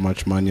family so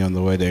much money on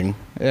the wedding.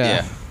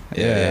 Yeah.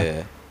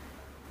 Yeah.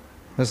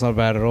 That's not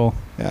bad at all.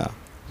 Yeah.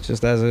 It's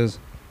just as is.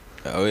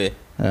 Oh yeah.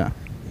 Yeah.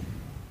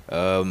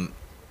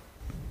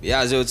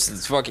 Yeah. So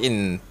it's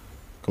fucking.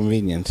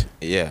 Convenient.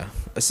 Yeah,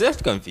 it's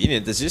just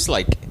convenient. It's just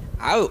like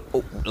I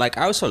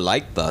also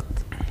like that.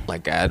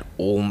 Like I had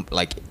all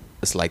like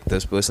it's like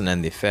this person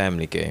and their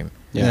family came.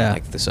 Yeah.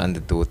 Like the son,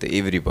 the daughter,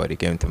 everybody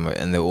came to me,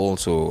 and they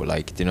also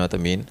like, do you know what I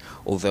mean?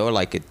 Although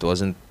like it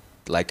wasn't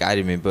like I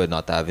remember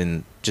not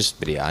having just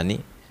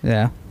biryani.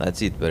 Yeah.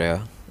 That's it, bro,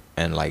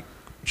 and like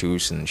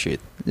juice and shit,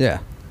 Yeah.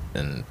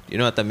 and you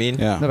know what I mean?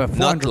 Yeah. No, but 400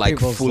 Not like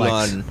people's full like,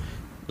 on,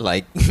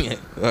 like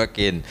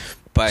fucking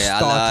paella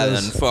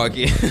Starters. and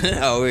fucking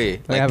oh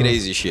wait, They like have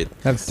crazy shit.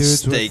 have dudes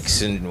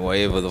Steaks and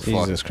whatever the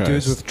fuck. Jesus Christ.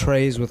 dudes with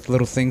trays with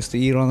little things to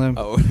eat on them.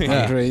 Oh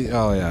yeah. Andre,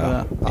 oh yeah.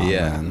 Yeah. Oh,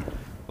 Yeah. man.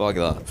 Fuck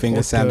that. Finger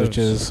Hors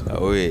sandwiches.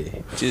 Oh yeah.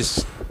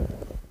 Just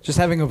Just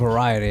having a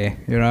variety,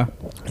 you know.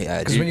 yeah.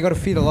 Because when you got to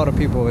feed a lot of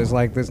people,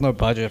 there's no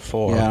budget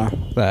for Yeah.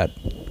 that.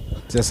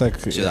 Just like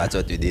so that's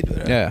what we did,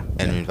 bro. Yeah.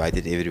 And we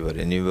invited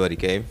everybody, and everybody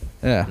came.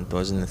 Yeah. It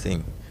wasn't a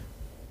thing.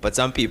 But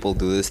some people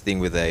do this thing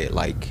where they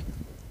like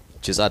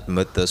just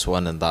admit this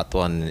one and that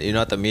one. You know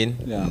what I mean?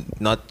 Yeah.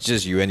 Not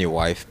just you and your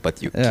wife,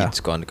 but your Yeah. kids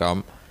can't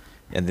come.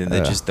 And then they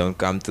Yeah. just don't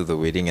come to the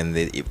wedding, and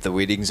if the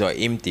weddings are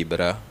empty,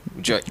 bro,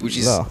 which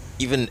is Yeah.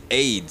 even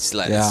AIDS,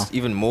 like Yeah. it's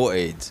even more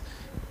AIDS.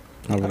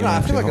 I don't know,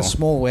 I feel like a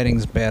small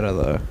wedding's better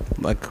though.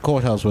 like a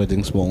courthouse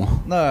wedding small.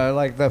 No,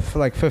 like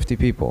like 50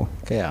 people.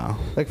 Yeah.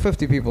 Like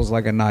 50 people's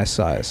like a nice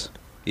size.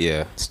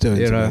 Yeah, Still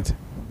You know. intimate.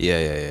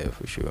 yeah,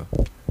 for sure.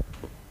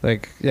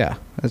 Like yeah,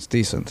 that's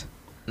decent.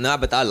 Nah,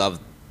 but I love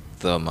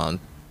the amount.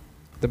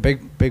 The big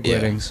Yeah.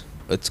 weddings.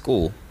 It's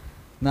cool.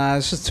 Nah,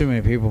 it's just too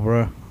many people,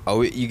 bro.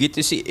 Oh, you get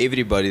to see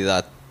everybody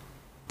that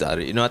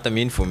you know what I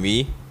mean. For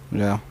me,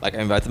 Yeah. like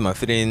I invited my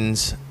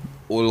friends,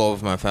 all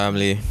of my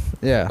family.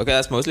 Yeah. Okay,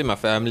 that's mostly my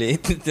family.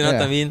 You know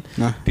what I Yeah. mean?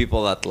 Nah.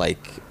 People that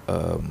like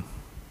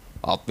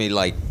helped me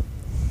like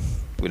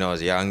when I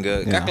was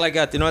younger, Yeah. like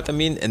that. You know what I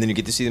mean? And then you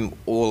get to see them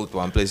all at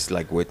one place,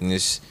 like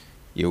witness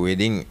your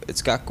wedding.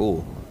 It's kind of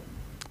cool.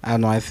 I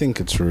don't know. I think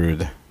it's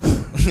rude.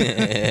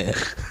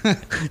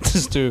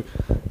 Just to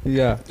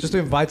Yeah, just to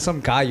invite some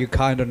guy you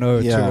kind of know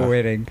Yeah. to a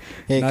wedding.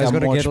 Hey, Now he's come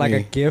gonna watch get like a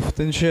me. gift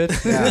and shit.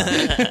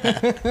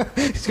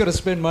 He's gonna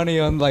spend money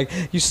on like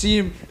you've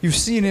seen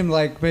him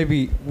like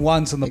maybe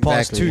once in the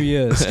past Exactly. 2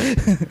 years.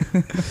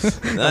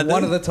 Nah, And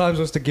one of the times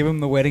was to give him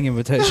the wedding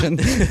invitation.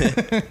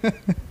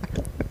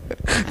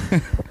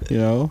 You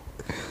know?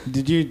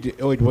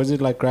 Wait, was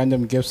it like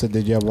random gifts or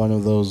did you have one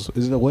of those?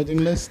 Is it a wedding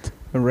list?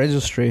 A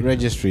registry.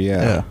 Registry,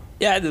 yeah.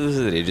 Yeah, this was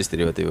a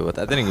registry, whatever, but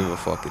I didn't give a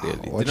fuck really.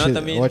 Do you know what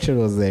I mean? What shit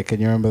was there?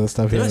 Can you remember the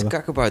stuff You you know had? what's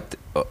cock about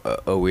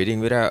a wedding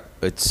without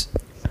it's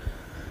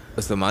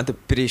the amount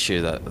of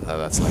pressure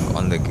that's like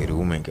on the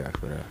groom and cock,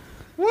 bro.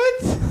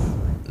 What?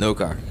 No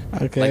cock.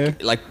 Okay.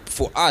 Like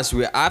for us,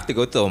 I have to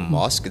go to a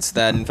mosque and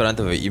stand in front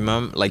of an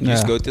imam. Like you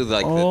just Yeah. go to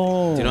like do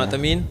you know what I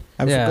mean?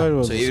 I Yeah. forgot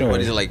about So the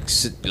everybody's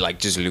story. like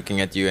just looking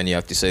at you and you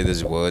have to say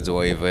these words or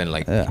whatever and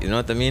like Yeah. you know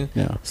what I mean?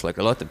 Yeah. It's like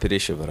a lot of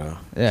pressure, bro.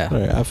 Yeah.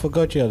 Sorry, I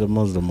forgot you had a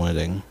Muslim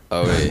wedding.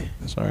 Oh wait.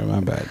 Sorry, my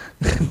bad.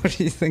 What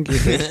do you think you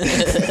did?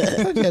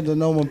 I thought you had the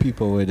normal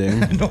people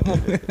wedding.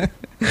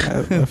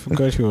 I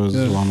forgot you was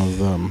one of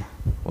them.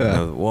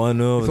 One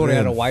of I thought he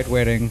had a them. white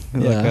wedding.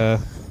 Like Yeah.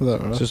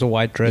 it's just a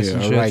white dress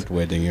and Yeah, a shit. right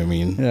wedding, you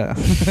mean? Yeah.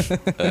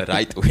 A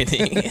right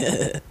wedding.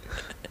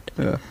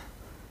 Yeah.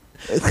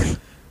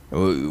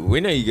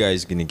 When are you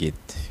guys gonna get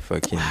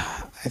fucking?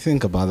 I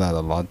think about that a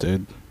lot,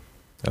 dude.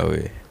 Oh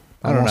wait.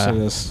 I don't I'm also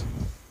know. just-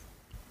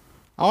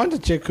 I want to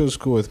check who's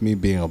cool with me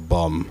being a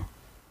bum.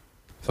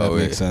 If that Oh,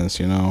 makes yeah. sense,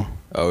 you know?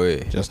 Oh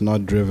wait. Just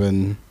not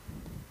driven,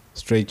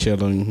 straight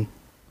chilling.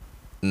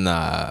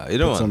 Nah, you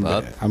don't want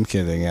that. I'm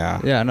kidding,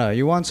 yeah. Yeah, no,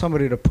 you want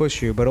somebody to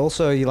push you, but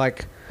also you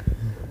like.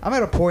 I'm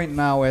at a point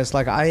now where it's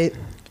like I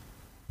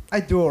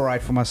do all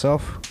right for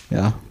myself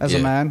Yeah. as a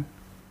Yeah. man.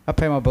 I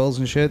pay my bills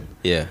and shit.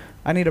 Yeah.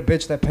 I need a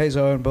bitch that pays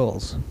her own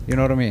bills. You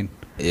know what I mean?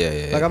 Yeah,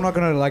 yeah. Like I'm not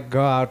gonna like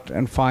go out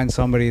and find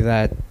somebody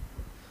that's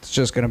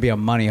just gonna be a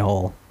money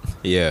hole.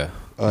 Yeah.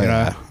 Oh, you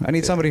yeah. know, I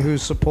need somebody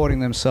who's supporting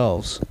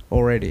themselves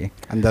already,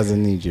 And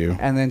doesn't need you.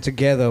 and then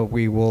together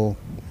we will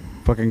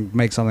fucking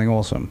make something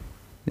awesome.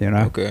 You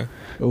know. Okay.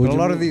 But a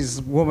lot of these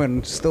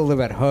women still live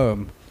at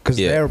home because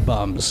Yeah. they're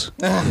bums.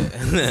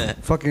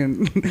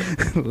 Fucking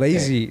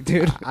lazy,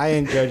 dude. I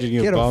ain't judging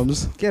you Get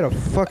bums. Get a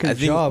fucking I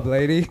think- job,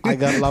 lady. I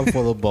got love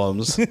for the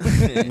bums. I'm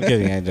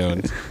kidding, I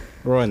don't.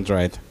 Rowan's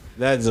right.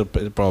 That's a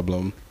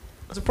problem.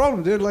 It's a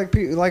problem, dude.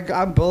 Like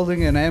I'm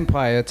building an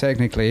empire,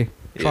 technically,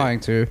 Yeah. trying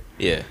to.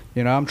 Yeah.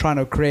 You know, I'm trying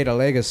to create a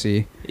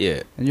legacy,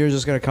 Yeah. and you're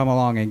just gonna come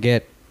along and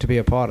get to be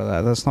a part of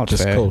that. That's not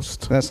Just fair.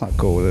 coast. That's not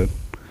cool, dude.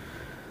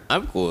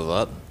 I'm cool with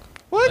that.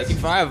 What? Like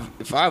if I'm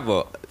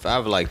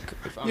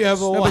You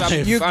have a wife.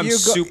 if I'm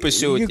super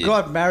sorted. You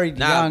got married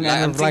Nah, young like,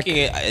 I'm and like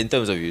thinking in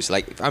terms of use.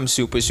 Like if I'm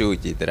super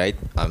sorted, right?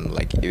 I'm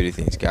like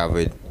everything's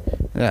covered.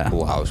 yeah.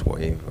 Cool house,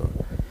 whatever.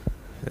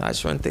 I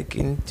just want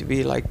to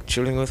be like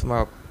chilling with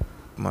my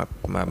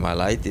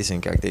ladies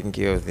and like, taking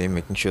care of them,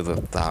 making sure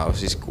that the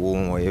house is cool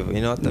and whatever.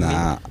 You know what I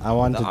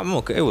Nah, mean? I'm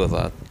okay with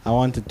that. I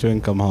want a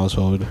two-income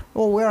household.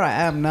 Well, where I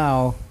am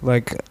now,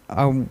 like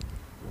I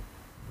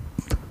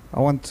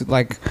want to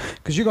like,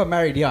 cause you got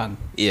married young,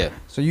 Yeah.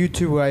 so you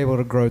two were able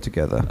to grow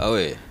together. Oh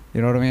yeah.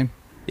 You know what I mean?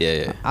 Yeah,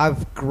 yeah.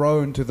 I've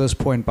grown to this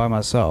point by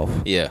myself.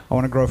 Yeah. I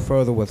want to grow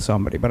further with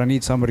somebody, but I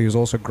need somebody who's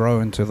also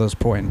grown to this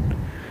point,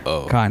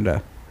 Oh.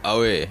 kinda.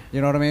 Oh yeah.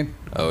 You know what I mean?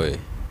 Oh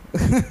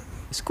yeah.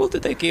 It's cool to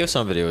take care of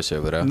somebody also,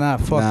 bro. Nah,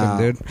 fuck Nah.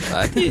 them, dude.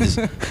 That is.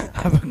 I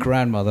have a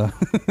grandmother.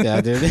 Yeah,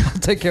 dude. I'll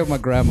take care of my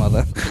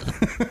grandmother.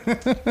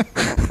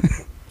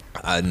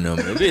 I don't know.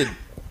 Maybe.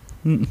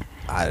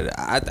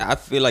 I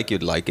feel like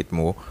you'd like it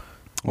more.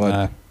 What?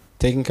 Nah.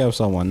 Taking care of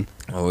someone.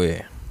 Oh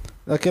yeah.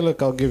 Okay,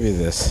 look, I'll give you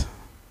this.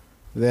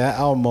 There are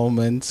our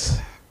moments.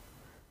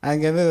 And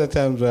again, there are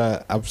times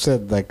where I've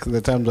said, like,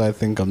 the times where I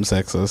think I'm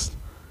sexist.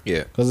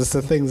 Yeah. Because it's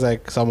the things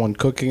like someone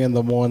cooking in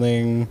the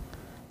morning,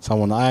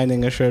 someone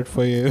ironing a shirt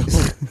for you,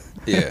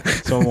 Yeah.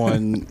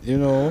 someone, you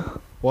know,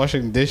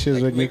 washing dishes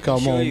Like, when you making come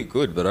sure home. you're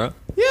good, bro.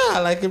 Yeah,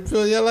 like, it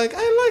feel, you're like,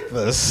 I like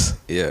this.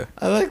 Yeah.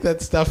 I like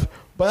that stuff.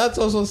 But that's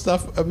also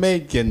stuff a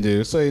maid can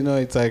do. So, you know,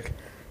 it's like,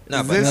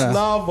 Nah, is but this Yeah.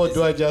 love or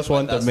do I just but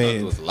want a that's maid?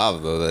 not with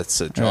love though.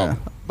 That's a job.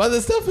 But the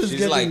stuff is She's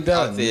getting like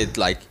done. out there,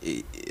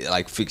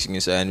 like fixing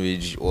a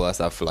sandwich, all that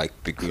stuff, like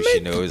because she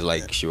knows,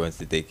 like she wants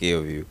to take care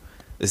of you.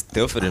 It's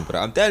different, bro.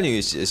 I'm telling you,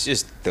 it's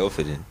just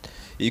different.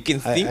 You can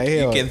I think, hear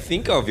you what- can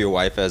think of your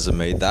wife as a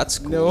maid. That's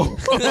cool. No.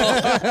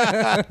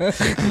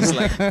 It's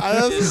like,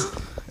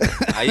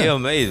 are you a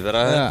maid, bro?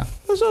 Yeah.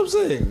 That's what I'm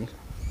saying.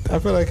 I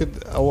feel like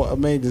a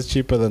maid is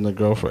cheaper than a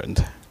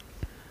girlfriend,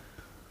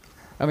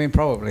 I mean,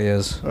 probably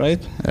is. right?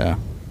 Yeah.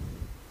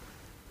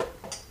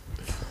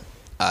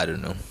 I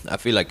don't know. I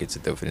feel like it's a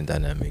different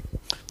dynamic,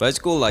 but it's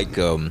cool. Like,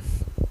 No,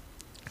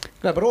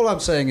 but all I'm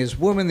saying is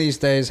women these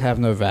days have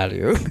no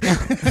value.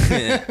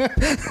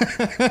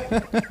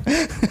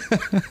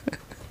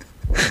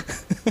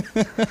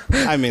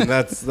 I mean,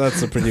 that's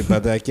a pretty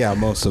bad. Like, yeah,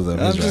 most of them.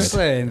 I'm is just right.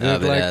 saying, dude. Yeah,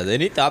 but like, they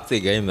need to up the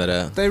game,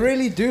 but they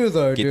really do,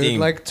 though, dude. getting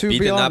Like, to be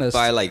beaten up honest.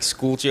 by like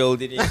school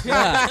children.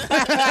 Yeah.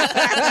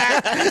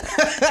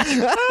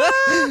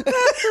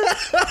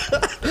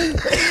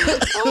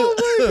 Oh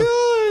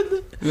my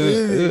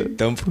god!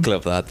 Don't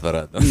clip that, but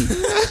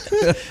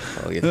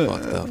I'll get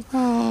fucked up.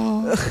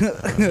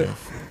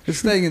 It's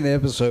staying in the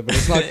episode, but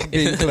it's not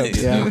being clipped.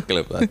 Yeah,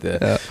 clip that.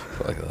 Yeah.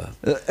 Fuck that.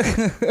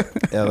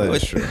 Yeah, But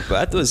that's true.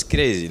 that was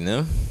crazy,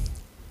 no?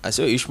 I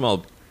saw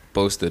Ishmael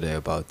post today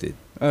about it.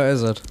 Oh,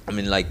 is it? I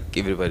mean, like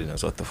everybody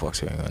knows what the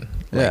fuck's going on.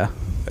 Yeah.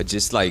 But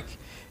just like,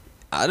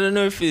 I don't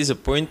know if there's a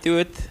point to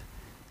it.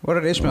 What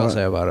did Ishmael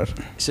say about it?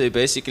 So he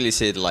basically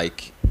said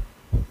like,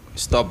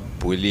 stop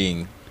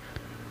bullying,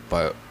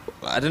 but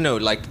I don't know,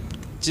 like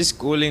just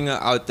calling her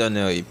out on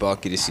her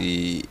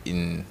hypocrisy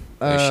in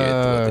her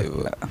shit,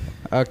 whatever.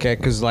 Okay,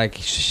 because like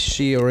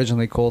she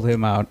originally called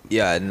him out.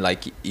 Yeah, and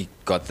like he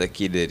got the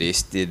kid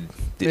arrested.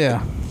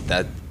 Yeah.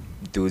 That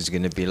dude's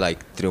gonna be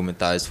like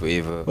traumatized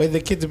forever. Wait, the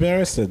kid's been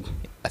arrested.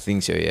 I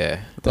think so,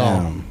 yeah.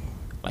 Damn.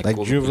 Like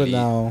all the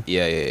juvenile. police-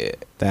 Yeah.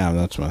 Damn,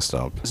 that's messed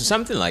up. So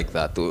something like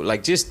that, too.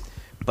 Like just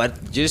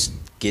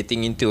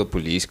getting into a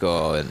police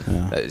car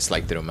and it's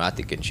like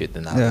traumatic and shit,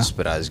 and now Yeah. this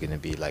is gonna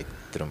be like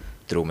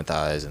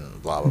traumatized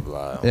and blah blah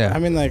blah. Yeah. I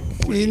mean, like,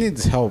 he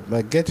needs help.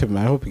 Like, get him.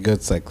 I hope he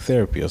gets like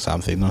therapy or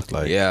something. Not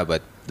like. Yeah,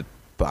 but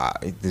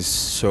there's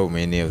so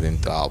many of them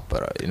to help,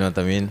 but you know what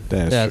I mean?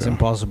 That's Yeah, it's true.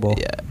 impossible.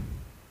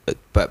 Yeah.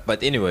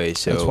 But anyway,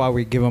 so That's why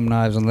we give them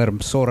knives and let them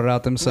sort it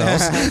out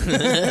themselves.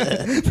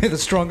 May the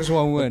strongest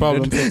one win. The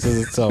problem dude. fixes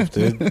itself,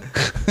 dude.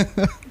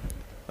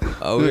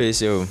 okay,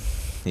 so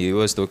he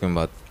was talking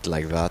about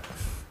like that.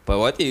 But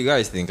what do you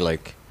guys think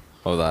like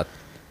of that?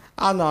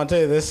 I don't know. I'll tell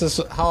you, this is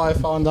how I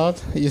found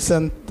out. You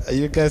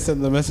guys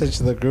sent the message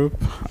to the group.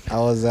 I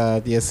was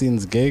at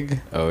Yassine's gig,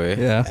 Oh yeah.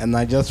 Yeah. and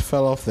I just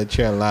fell off the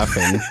chair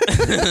laughing,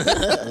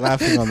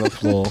 laughing on the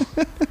floor.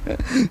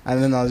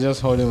 And then I was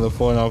just holding the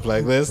phone up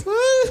like this.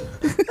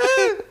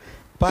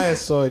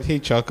 Pius saw it, he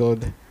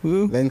chuckled.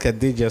 Then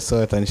Khadija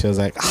saw it and she was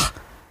like,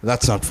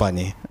 that's not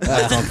funny.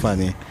 That's not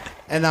funny.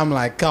 And I'm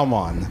like, come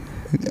on.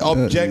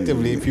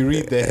 Objectively, if you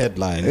read the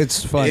headline,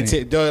 It's funny.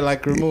 don't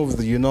like remove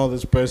the,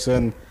 this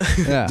person.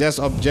 Yeah. Just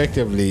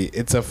objectively,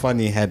 it's a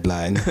funny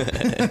headline.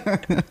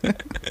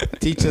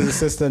 Teacher's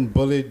assistant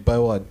bullied by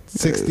what?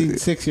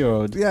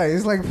 6-year-old. Yeah,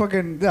 he's like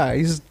fucking. Yeah,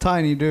 he's a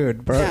tiny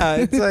dude, bro. Yeah,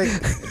 it's like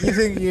you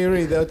think you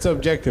read that's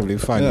objectively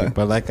funny, Yeah.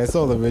 but like I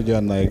saw the video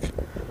and like,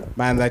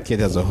 man, that kid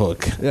has a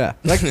hook. Yeah.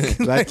 Like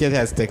that kid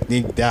has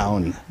technique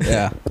down.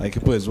 Yeah. Like he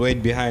put his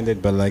weight behind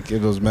it, but like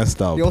it was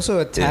messed up. He also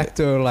attacked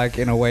her like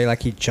in a way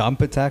like he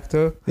jump attacked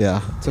her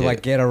Yeah. to Yeah.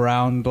 like get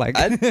around like.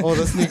 Oh,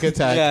 the sneak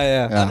attack.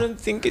 Yeah, yeah. I don't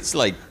think it's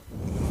like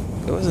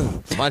it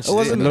wasn't much. It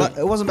wasn't. there.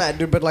 It wasn't bad,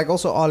 dude. But like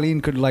also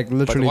Arlene could like But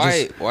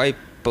literally why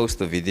post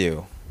the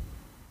video?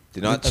 Do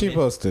you know what I She mean?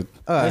 posted.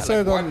 I Like, saw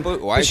it on.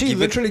 why But she give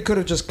it- literally could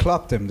have just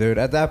clapped him, dude.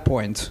 At that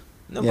point,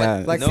 No, Yeah,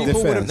 but like no,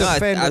 people would have defense. no, I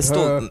defended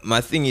still, her.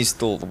 my thing is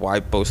still, why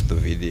post the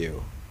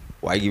video?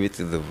 Why give it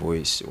to The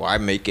Voice? Why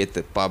make it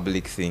a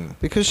public thing?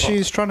 Because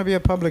she's trying to be a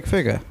public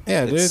figure.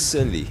 Yeah, dude. It's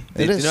silly.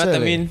 It Do is you know what I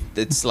silly. mean?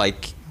 It's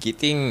like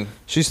getting,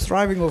 She's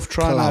thriving off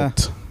trying Clout.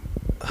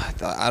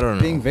 to. I don't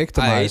know. Being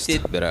victimized. I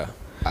hate it, but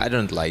I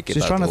don't like it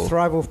She's at trying to all.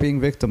 thrive off being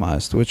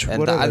victimized, which And the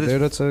whatever, other-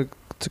 dude. It's a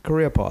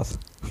career path.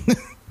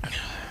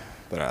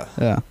 But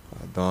Yeah.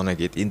 I don't want to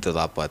get into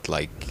that, but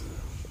like,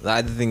 the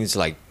other thing is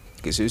like,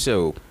 because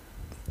also,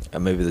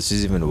 maybe this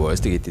is even worse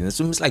to get in. It's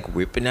almost like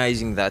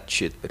weaponizing that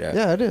shit, but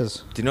Yeah, it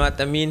is. do you know what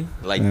I mean?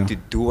 Like Yeah. to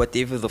do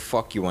whatever the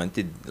fuck you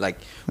wanted. Like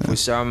for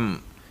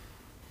some,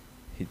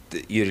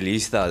 you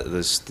release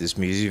this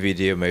music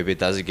video, maybe it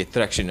doesn't get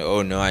traction.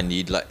 Oh no, I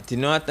need like. Do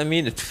you know what I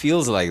mean? It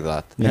feels like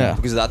that. Yeah.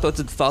 Because that's what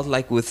it felt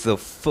like with the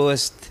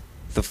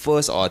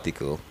first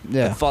article.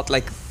 Yeah. It felt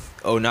like,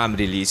 oh no, I'm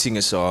releasing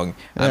a song.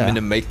 I'm Yeah.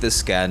 gonna make this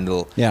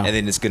scandal, Yeah. and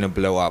then it's gonna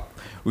blow up.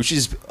 Which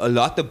is a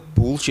lot of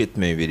bullshit,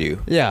 maybe, dude.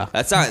 Yeah.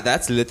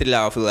 That's literally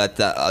how I feel that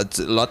a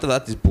lot of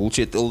that is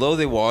bullshit. Although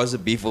there was a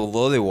beef,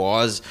 although there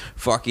was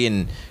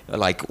fucking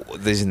like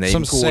there's name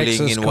Some calling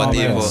sexist and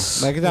whatever.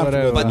 comments. Like it happened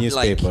Whatever. with the But,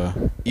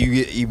 newspaper.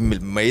 You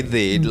made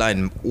the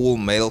headline all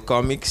male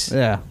comics,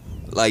 Yeah.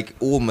 like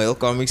all male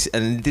comics,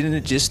 and it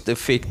didn't just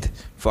affect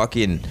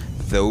fucking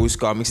those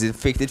comics. It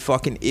affected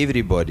fucking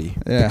everybody.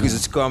 Yeah. Because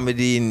it's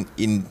comedy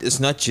in it's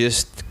not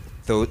just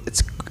though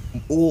it's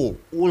all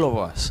of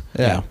us.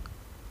 Yeah.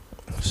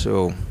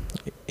 So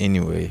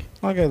anyway.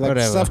 Okay, like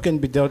Whatever. stuff can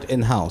be dealt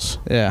in house.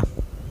 Yeah.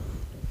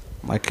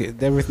 Like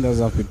everything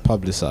doesn't have to be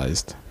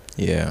publicized.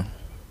 Yeah,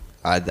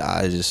 I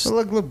just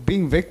Well, look,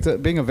 being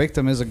a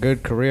victim is a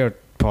good career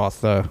path,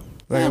 though.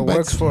 Like, Yeah, it but-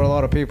 works for a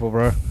lot of people,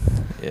 bro.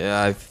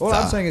 yeah. All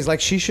I'm saying is, like,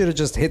 she should have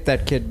just hit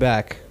that kid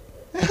back.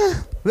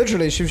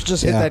 Literally, she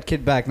just hit Yeah. that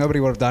kid back. Nobody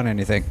would have done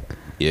anything.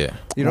 yeah.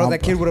 You know, Well,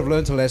 that kid would have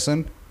learned a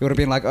lesson. He would have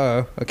been like,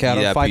 oh, okay, I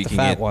don't Yeah, fight the peeking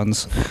fat it.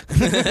 ones.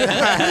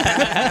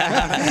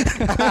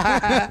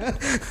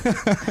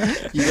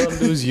 You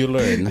don't lose, you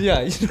learn.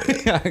 Yeah,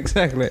 yeah,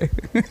 exactly.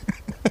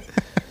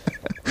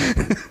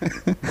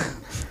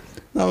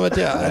 No, but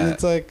yeah, and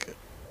it's like,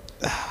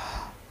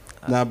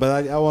 nah,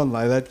 but I won't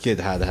lie. That kid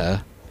had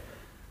her.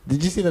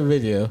 Did you see the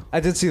video? I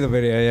did see the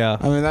video. Yeah.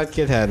 I mean, that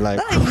kid had like.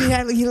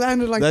 He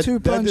landed like that, two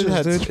that dude punches,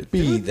 had dude.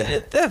 speed.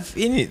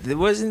 It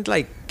wasn't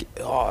like,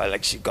 oh,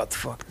 like she got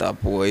fucked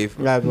up or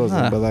That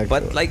wasn't, Nah.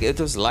 but like. it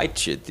was light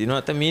shit. You know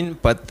what I mean?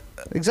 But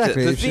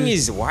Exactly. The thing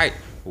is, why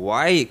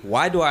does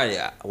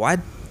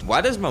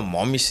my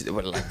mommy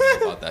like know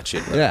about that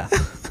shit? Bro? Yeah. Do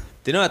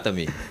you know what I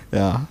mean?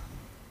 Yeah.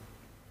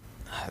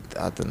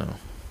 I don't know.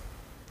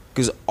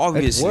 Because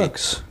obviously, It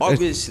works.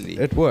 Obviously,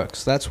 It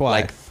works. That's why.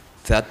 like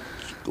that,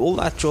 all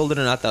that children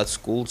at that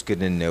school's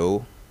gonna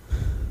know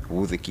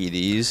who the kid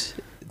is.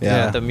 Do you know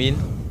Yeah. what I mean?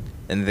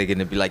 And they're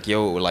gonna be like,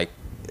 yo, like,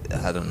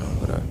 I don't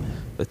know, bro.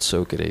 That's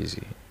so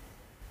crazy.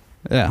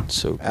 yeah.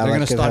 So They're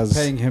gonna start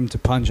paying him to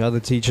punch other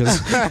teachers.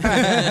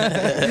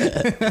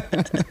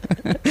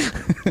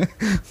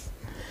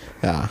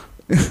 Yeah.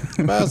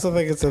 But I also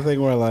think it's a thing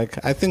where,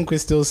 like, I think we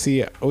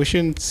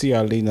shouldn't see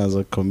Arlene as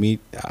a I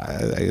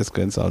guess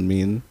going to sound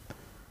mean.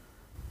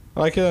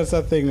 Like, you know, it's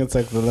that thing, it's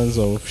like the lens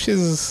of,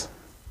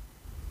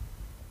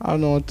 I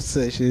don't know what to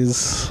say,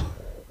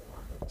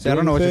 See, I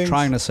don't know what you're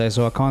trying to say,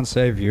 so I can't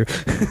save you.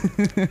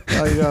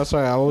 Oh, you know,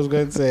 sorry, I was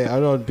going to say, I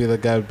don't want to be the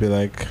guy who'd be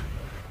like,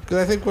 because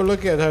I think we're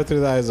looking at her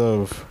through the eyes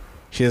of,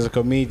 she's a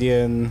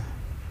comedian,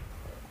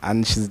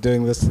 and she's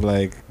doing this to,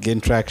 like, gain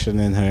traction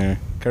in her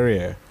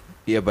career.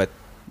 yeah, but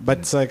But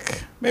it's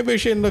like, maybe we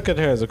shouldn't look at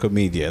her as a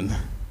comedian.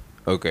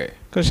 okay.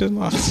 Because she's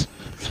not.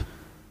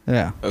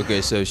 Yeah.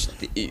 Okay, so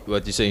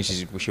what you're saying,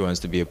 she wants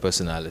to be a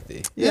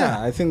personality. Yeah,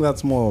 I think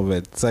that's more of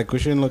it. It's like we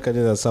shouldn't look at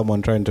it as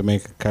someone trying to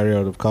make a career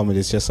out of comedy.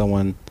 It's just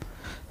someone.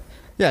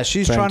 Yeah,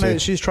 she's trying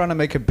to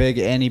make it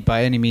big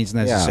by any means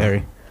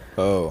necessary.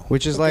 Oh.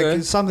 Which is Okay. like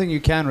it's something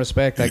you can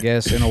respect, I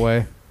guess, in a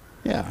way.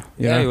 Yeah.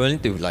 Yeah, know? you're willing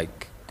to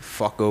like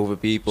fuck over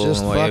people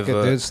Just and fuck it,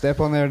 whatever. dude. Step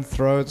on their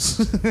throats.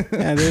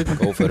 Yeah, dude.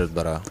 Go for it,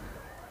 bro.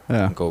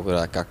 Yeah. Go for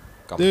that.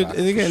 Dude,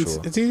 again,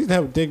 it's easy to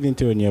have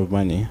dignity when you have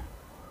money.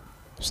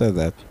 I've said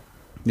that.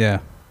 Yeah.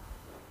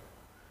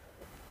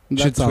 You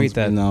should sounds tweet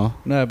that. mean now.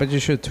 No, but you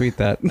should tweet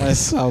that. That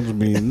sounds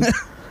mean.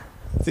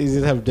 It's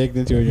easy to have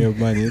dignity when you have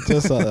money. It's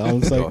just, I'm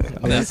just like,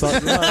 when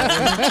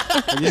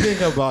you think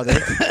about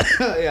it.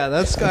 Yeah,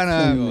 that's kind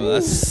of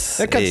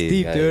that cuts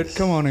deep, dude.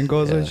 Come on, and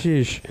goes Yeah.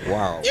 sheesh.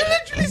 Wow. You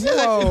literally said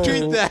I should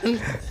tweet that.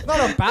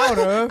 Not about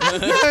her.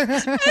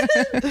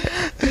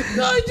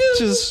 No, I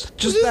just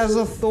as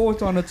a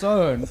thought on its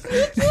own.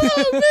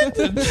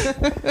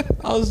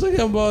 I was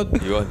thinking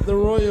about You want? the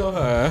royal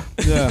her.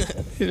 Yeah.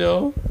 You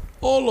know,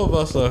 all of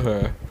us are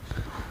her.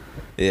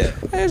 Yeah.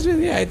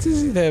 It's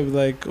easy to have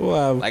like,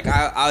 wow. Like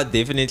I'll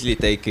definitely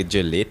take a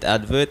Gillette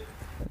advert.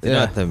 You know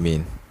Yeah. what I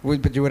mean?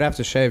 But you would have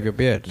to shave your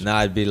beard. Nah,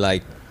 I'd be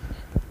like,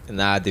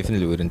 nah, I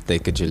definitely wouldn't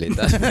take a Gillette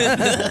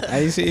advert.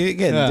 I see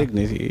again, Yeah.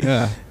 dignity.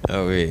 Yeah.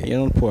 Oh wait. You're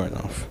not poor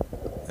enough.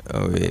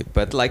 Oh wait.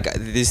 But like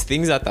these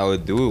things that I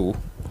would do,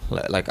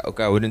 like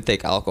okay, I wouldn't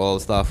take alcohol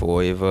stuff or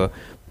whatever.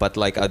 But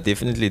like I'd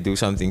definitely do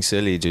something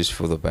silly just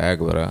for the bag,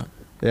 bro.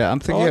 Yeah,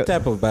 I'm thinking. What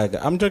type of bag?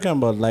 I'm talking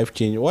about life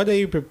changing. What are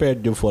you prepared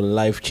to do for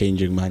life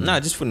changing money? Nah,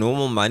 just for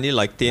normal money,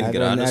 like 10 I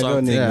grand or don't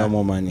something. need Yeah. no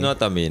more money. You know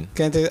what I mean?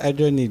 I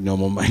don't need no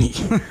more money.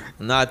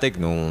 Nah, I take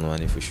normal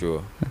money for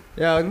sure.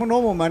 Yeah,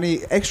 normal money,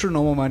 extra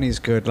normal money is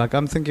good. Like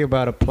I'm thinking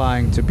about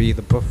applying to be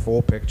the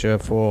before picture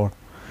for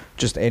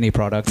just any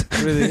product.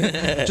 Really,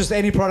 just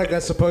any product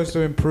that's supposed to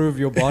improve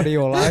your body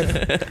or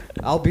life.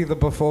 I'll be the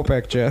before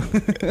picture.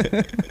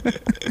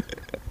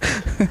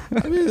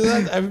 I mean,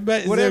 I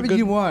bet Whatever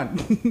you want.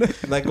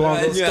 like one of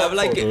And those you have stock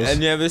like, photos.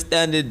 and you have a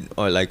standard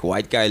or like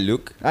white guy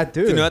look. I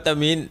do. You know what I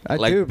mean? I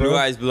like do, bro. blue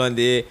eyes, blonde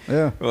hair,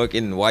 Yeah,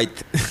 fucking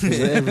white.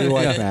 Every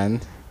white Yeah.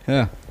 man.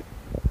 yeah.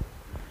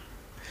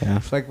 Yeah.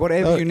 It's like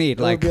whatever Oh, you need, it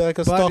would like, be like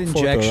a butt stock photo,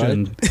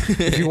 injection.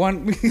 If you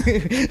want,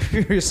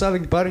 if you're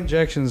selling butt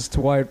injections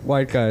to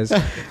white guys,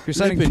 if you're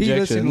selling Lip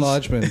penis injections.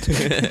 enlargement.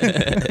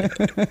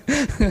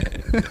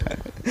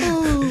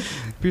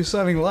 If you're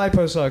selling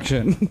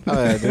liposuction,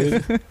 Oh yeah,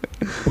 dude.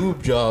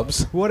 Boob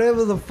jobs.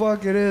 whatever the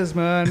fuck it is,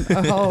 man.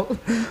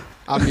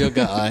 I'm your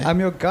guy. I'm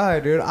your guy,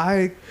 dude.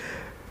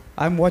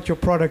 I'm what your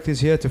product is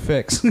here to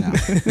fix.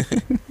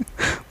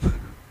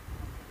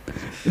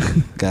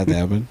 God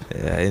damn it.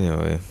 Yeah,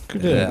 anyway.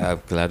 Good. Yeah,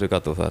 I'm glad we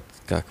got off that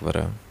cock, bro.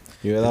 Yeah,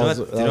 You that know was,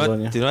 what, that was on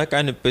do you. you know what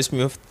kind of pissed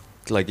me off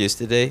like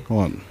yesterday? Come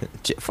on.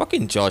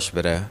 Fucking Josh,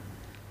 bro.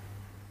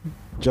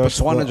 Josh,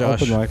 Botswana the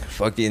Josh. open mic.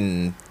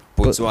 Fucking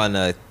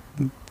Botswana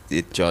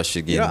did Josh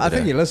again. You know, I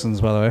think he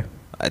listens, by the way.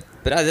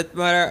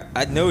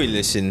 I know he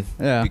listened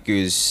Yeah.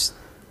 because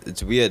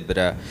it's weird,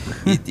 but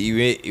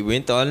he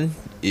went on.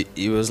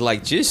 He was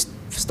like, just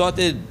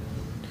started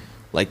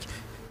like,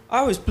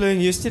 I was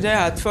playing yesterday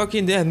at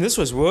fucking there and this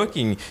was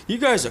working. You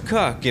guys are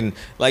cuck and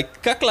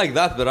like cuck like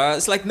that, but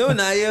it's like no,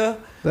 Naya.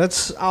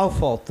 That's our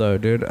fault, though,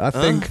 dude. I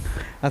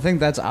think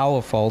that's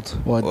our fault.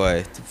 What?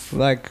 Wait,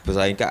 Like, because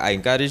I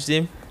encouraged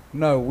him.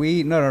 no.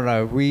 We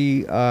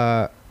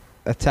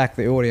attack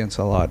the audience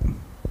a lot,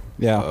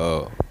 Yeah.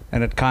 Oh,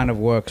 and it kind of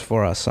works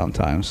for us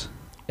sometimes.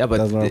 Yeah, but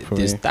Doesn't work for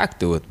there's me. tact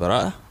to it,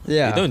 bro.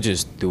 Yeah. You don't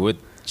just do it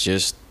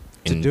just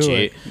To in do jail.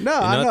 it. No, You know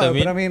I what know, I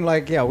mean? but I mean,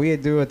 like, yeah, we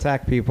do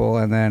attack people,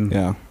 and then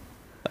Yeah.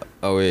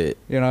 Oh wait.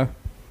 you know,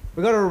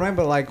 we got to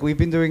remember, like, we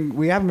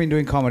haven't been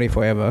doing comedy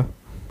forever,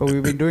 but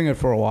we've been doing it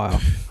for a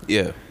while.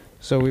 Yeah.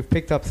 So we've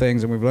picked up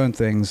things and we've learned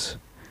things,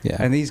 Yeah.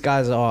 and these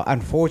guys are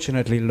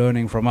unfortunately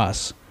learning from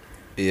us.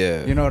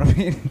 Yeah. You know what I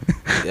mean?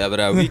 Yeah,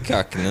 but we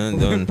cock, no? We're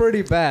Don't.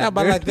 pretty bad. Yeah,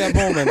 but dude. like there are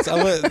moments.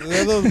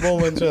 There are those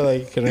moments where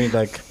like you can read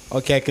like,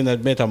 okay, I can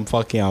admit I'm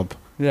fucking up.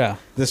 yeah,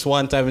 This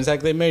one time it's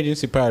like the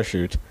emergency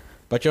parachute,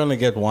 but you only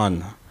get one.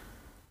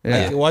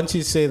 yeah, Like, once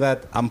you say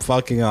that I'm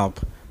fucking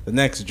up, the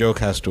next joke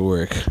has to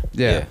work.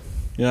 yeah,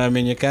 You know what I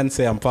mean? You can't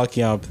say I'm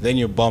fucking up, then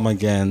you bomb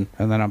again.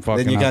 and then I'm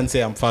fucking Then you up. can't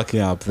say I'm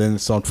fucking up, then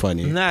it's not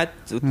funny. Nah,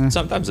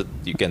 sometimes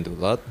you can do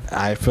that.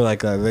 I feel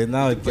like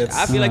now it But gets.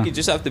 I feel like you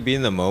just have to be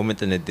in the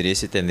moment and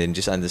address it, and then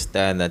just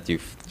understand that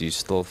you're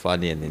still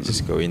funny, and then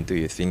just go into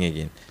your thing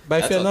again. But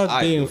if That's you're what not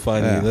I being do.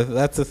 funny, Yeah.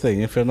 that's the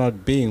thing. If you're not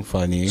being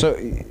funny, So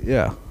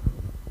yeah,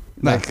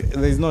 like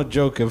there's no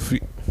joke. If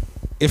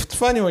it's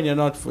funny when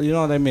you're not, you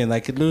know what I mean?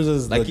 Like it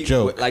loses Like the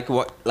joke. like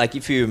what? Like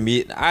if you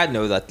meet, I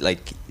know that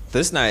like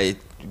this night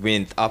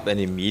went up and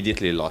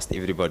immediately lost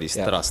everybody's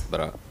Yeah. trust,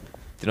 bro. Do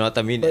you know what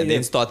I mean? But And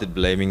then started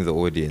blaming the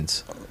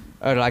audience.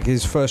 like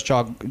his first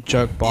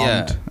joke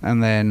bombed, Yeah. and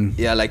then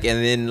Yeah, like and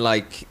then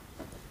like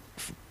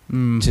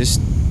mm,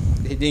 just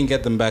He didn't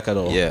get them back at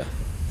all. yeah.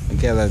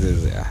 Okay, that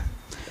is yeah.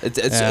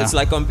 Yeah. It's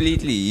like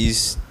completely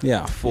his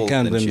Yeah, you fault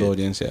can't and blame the shit.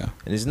 audience. Yeah.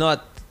 And it's not,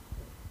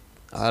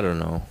 I don't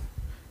know.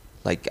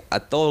 Like, I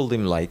told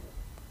him, like,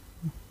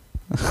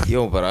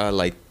 yo, bro,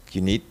 like,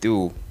 you need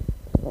to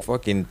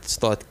fucking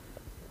start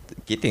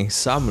getting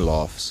some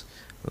laughs.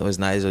 Those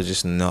guys are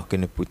just not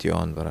going to put you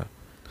on, bro.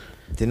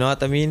 Do you know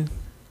what I mean?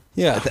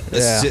 Yeah.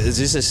 Yeah. It's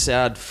just a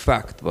sad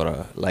fact,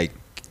 bro. Like,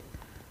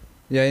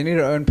 yeah, you need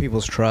to earn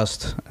people's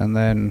trust, and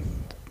then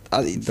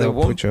they they'll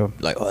won't, put you.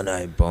 like, oh,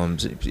 no,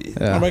 bombs.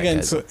 Yeah. But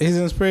again, so his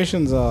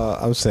inspirations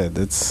are. I've said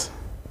it's.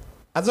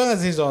 As long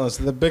as he's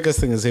honest, the biggest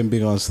thing is him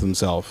being honest with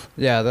himself.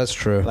 Yeah, that's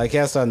true. Like he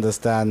has to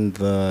understand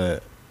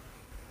the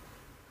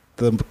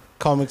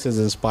comics is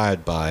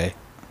inspired by,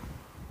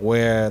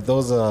 where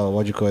those are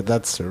what you call it.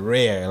 That's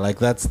rare. Like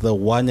that's the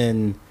 1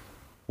 in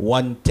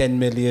 110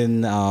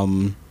 million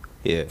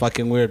Yeah.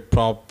 fucking weird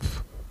prop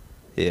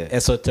Yeah.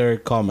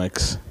 esoteric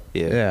comics.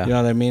 Yeah. Yeah. You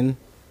know what I mean?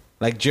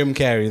 Like Jim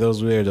Carrey,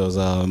 those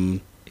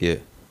weirdos. Yeah.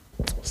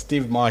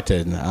 Steve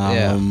Martin.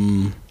 Yeah.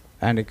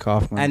 Andy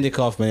Kaufman. Andy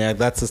Kaufman. Yeah,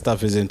 that's the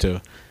stuff he's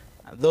into.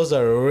 Those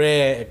are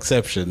rare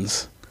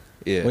exceptions.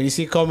 Yeah. When you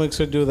see comics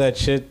who do that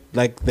shit,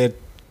 like there are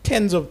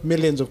tens of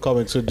millions of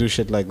comics who do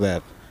shit like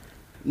that,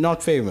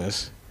 not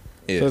famous.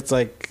 Yeah. So it's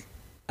like,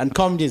 and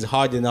comedy is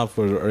hard enough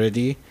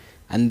already,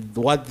 and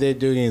what they're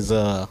doing is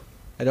I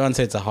don't want to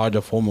say it's a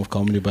harder form of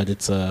comedy, but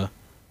it's a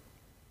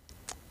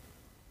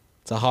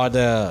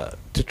harder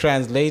to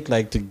translate,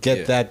 like to get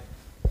Yeah. that,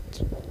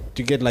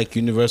 to get like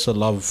universal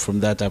love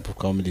from that type of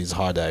comedy is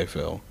harder. I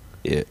feel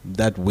Yeah.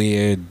 that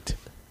weird.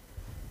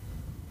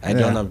 I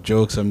don't Yeah. have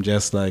jokes. I'm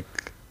just like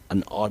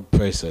an odd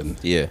person.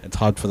 Yeah. It's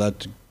hard for that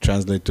to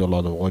translate to a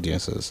lot of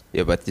audiences.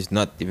 Yeah, but he's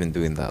not even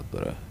doing that,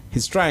 bro.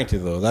 He's trying to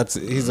though.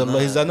 He's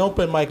an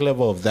open mic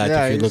level of that.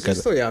 yeah, if you he's, look he's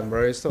at still young,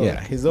 bro. He's still.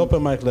 yeah, he's the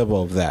open mic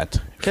level of that.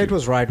 Kate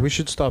was right. We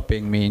should stop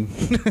being mean.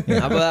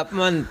 Nah, but that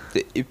man,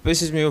 it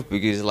pisses me off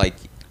because like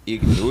he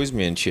ignores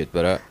me and shit,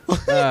 but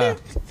Yeah.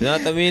 you know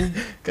what I mean?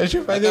 Because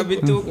you Like I've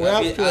been too, we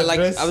have to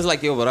address. I was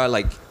like, yo, but I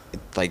like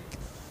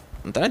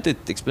I'm trying to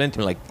explain to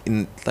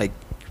him like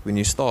when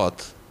you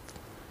start,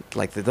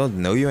 like they don't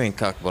know you ain't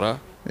cock, bro.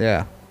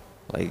 Yeah.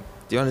 Like,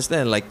 do you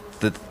understand? Like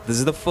this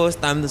is the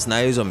first time this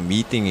guys are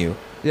meeting you.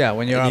 Yeah,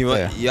 when you're And up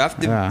there. you have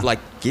to Yeah. like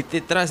get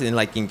the trust and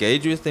like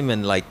engage with them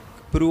and like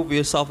prove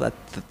yourself that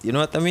you know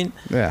what I mean?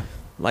 Yeah.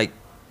 Like,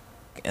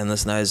 and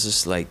this guy is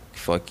just like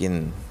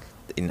fucking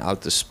in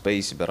outer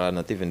space, bro.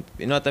 Not even,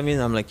 you know what I mean?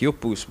 I'm like, yo,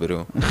 puss,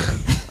 bro.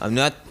 I'm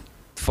not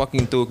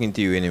fucking talking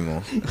to you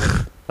anymore.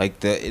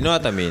 Like, you know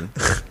what I mean?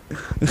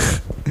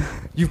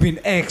 You've been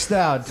X'd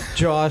out,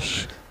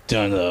 Josh.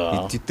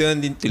 You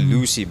turned into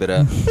Lucy,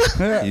 bro.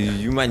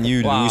 you my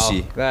new Wow.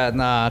 Lucy.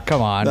 Nah,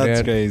 come on, That's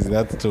dude. crazy.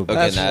 That's too Okay,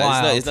 That's nah,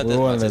 wild. it's not We as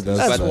won't much let as that this,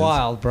 That's but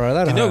wild, bro.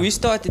 That you know, hurt. we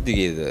started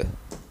together.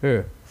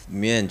 Who?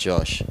 Me and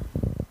Josh.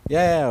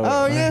 Yeah.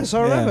 Oh yes,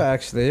 I remember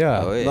actually.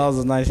 Yeah. Oh, yeah. That was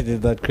the night he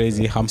did that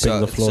crazy humping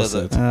the floor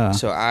set. Yeah.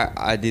 So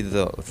I did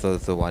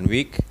the 1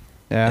 week,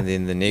 Yeah. and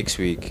then the next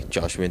week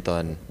Josh went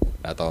on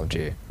at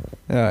RJ.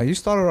 Yeah. You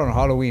started on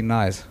Halloween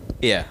night.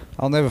 Yeah.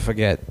 I'll never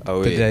forget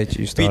Oh, the yeah. date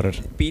you started.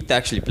 Pete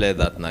actually played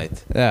that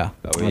night. Yeah.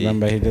 Oh, I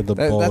remember he did the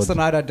board. That's the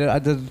night I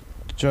did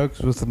jokes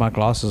with my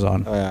glasses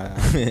on. Oh,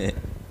 yeah.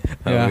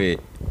 Oh, Yeah. wait.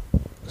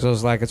 So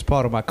it's like it's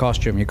part of my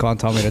costume. You can't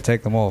tell me to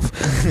take them off.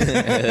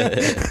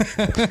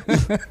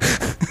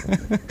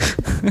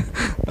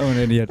 I'm an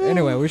idiot.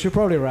 Anyway, we should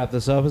probably wrap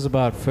this up. It's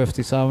about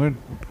 50 something.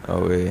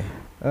 Oh, wait.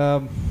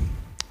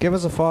 Give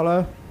us a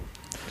follow.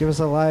 Give us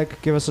a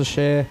like. Give us a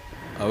share.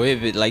 Oh,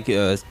 wait, but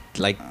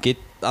like get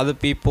other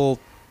people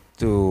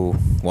to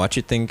watch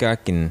it, think I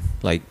can,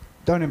 like,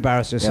 Don't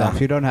embarrass yourself. Yeah.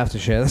 You don't have to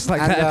share this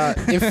like And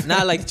that. if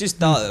Nah, like just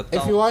tell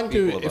if you want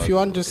people to about if you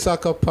want it. to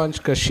sucker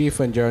punch Kashif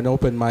and you're an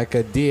open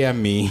micer, DM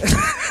me.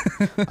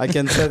 I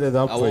can set it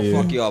up I for will you.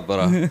 fuck you up,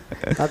 bro.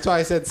 That's why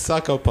I said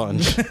sucker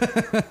punch. You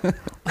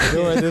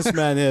know where this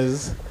man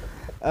is.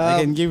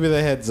 I can give you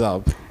the heads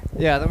up.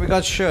 Yeah, then we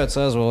got shirts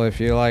as well. If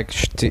you like,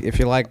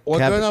 We're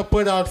gonna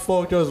put out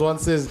photos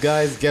once these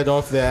guys get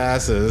off their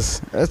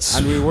asses It's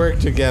and we work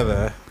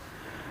together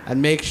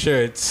and make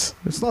shirts.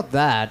 it's not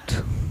that.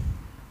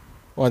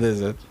 What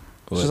is it?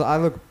 It's just I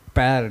look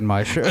bad in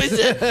my shirt. Let's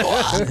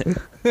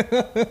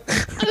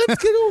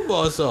get over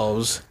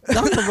ourselves.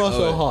 None of us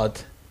are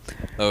hot.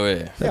 Oh yeah.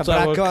 Yeah, That's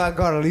but our- I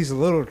got at least a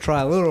little.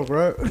 Try a little,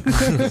 bro.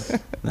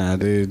 Nah,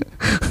 dude.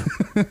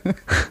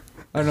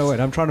 Oh no, wait!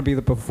 I'm trying to be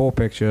the before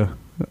picture.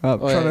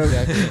 I'm Oh, yeah,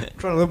 exactly.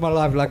 trying to live my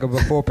life like a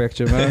before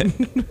picture, man.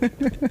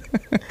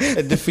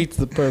 It defeats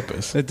the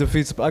purpose. It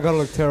defeats. I gotta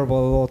look terrible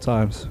at all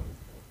times.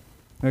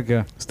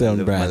 Okay, Stay on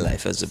Live my brand.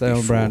 life as a stay on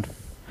before. brand.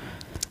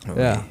 Oh,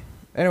 Yeah.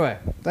 Anyway,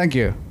 thank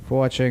you for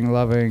watching.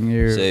 Loving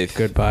you. Safe.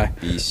 Goodbye.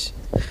 Peace.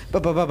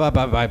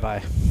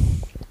 Bye.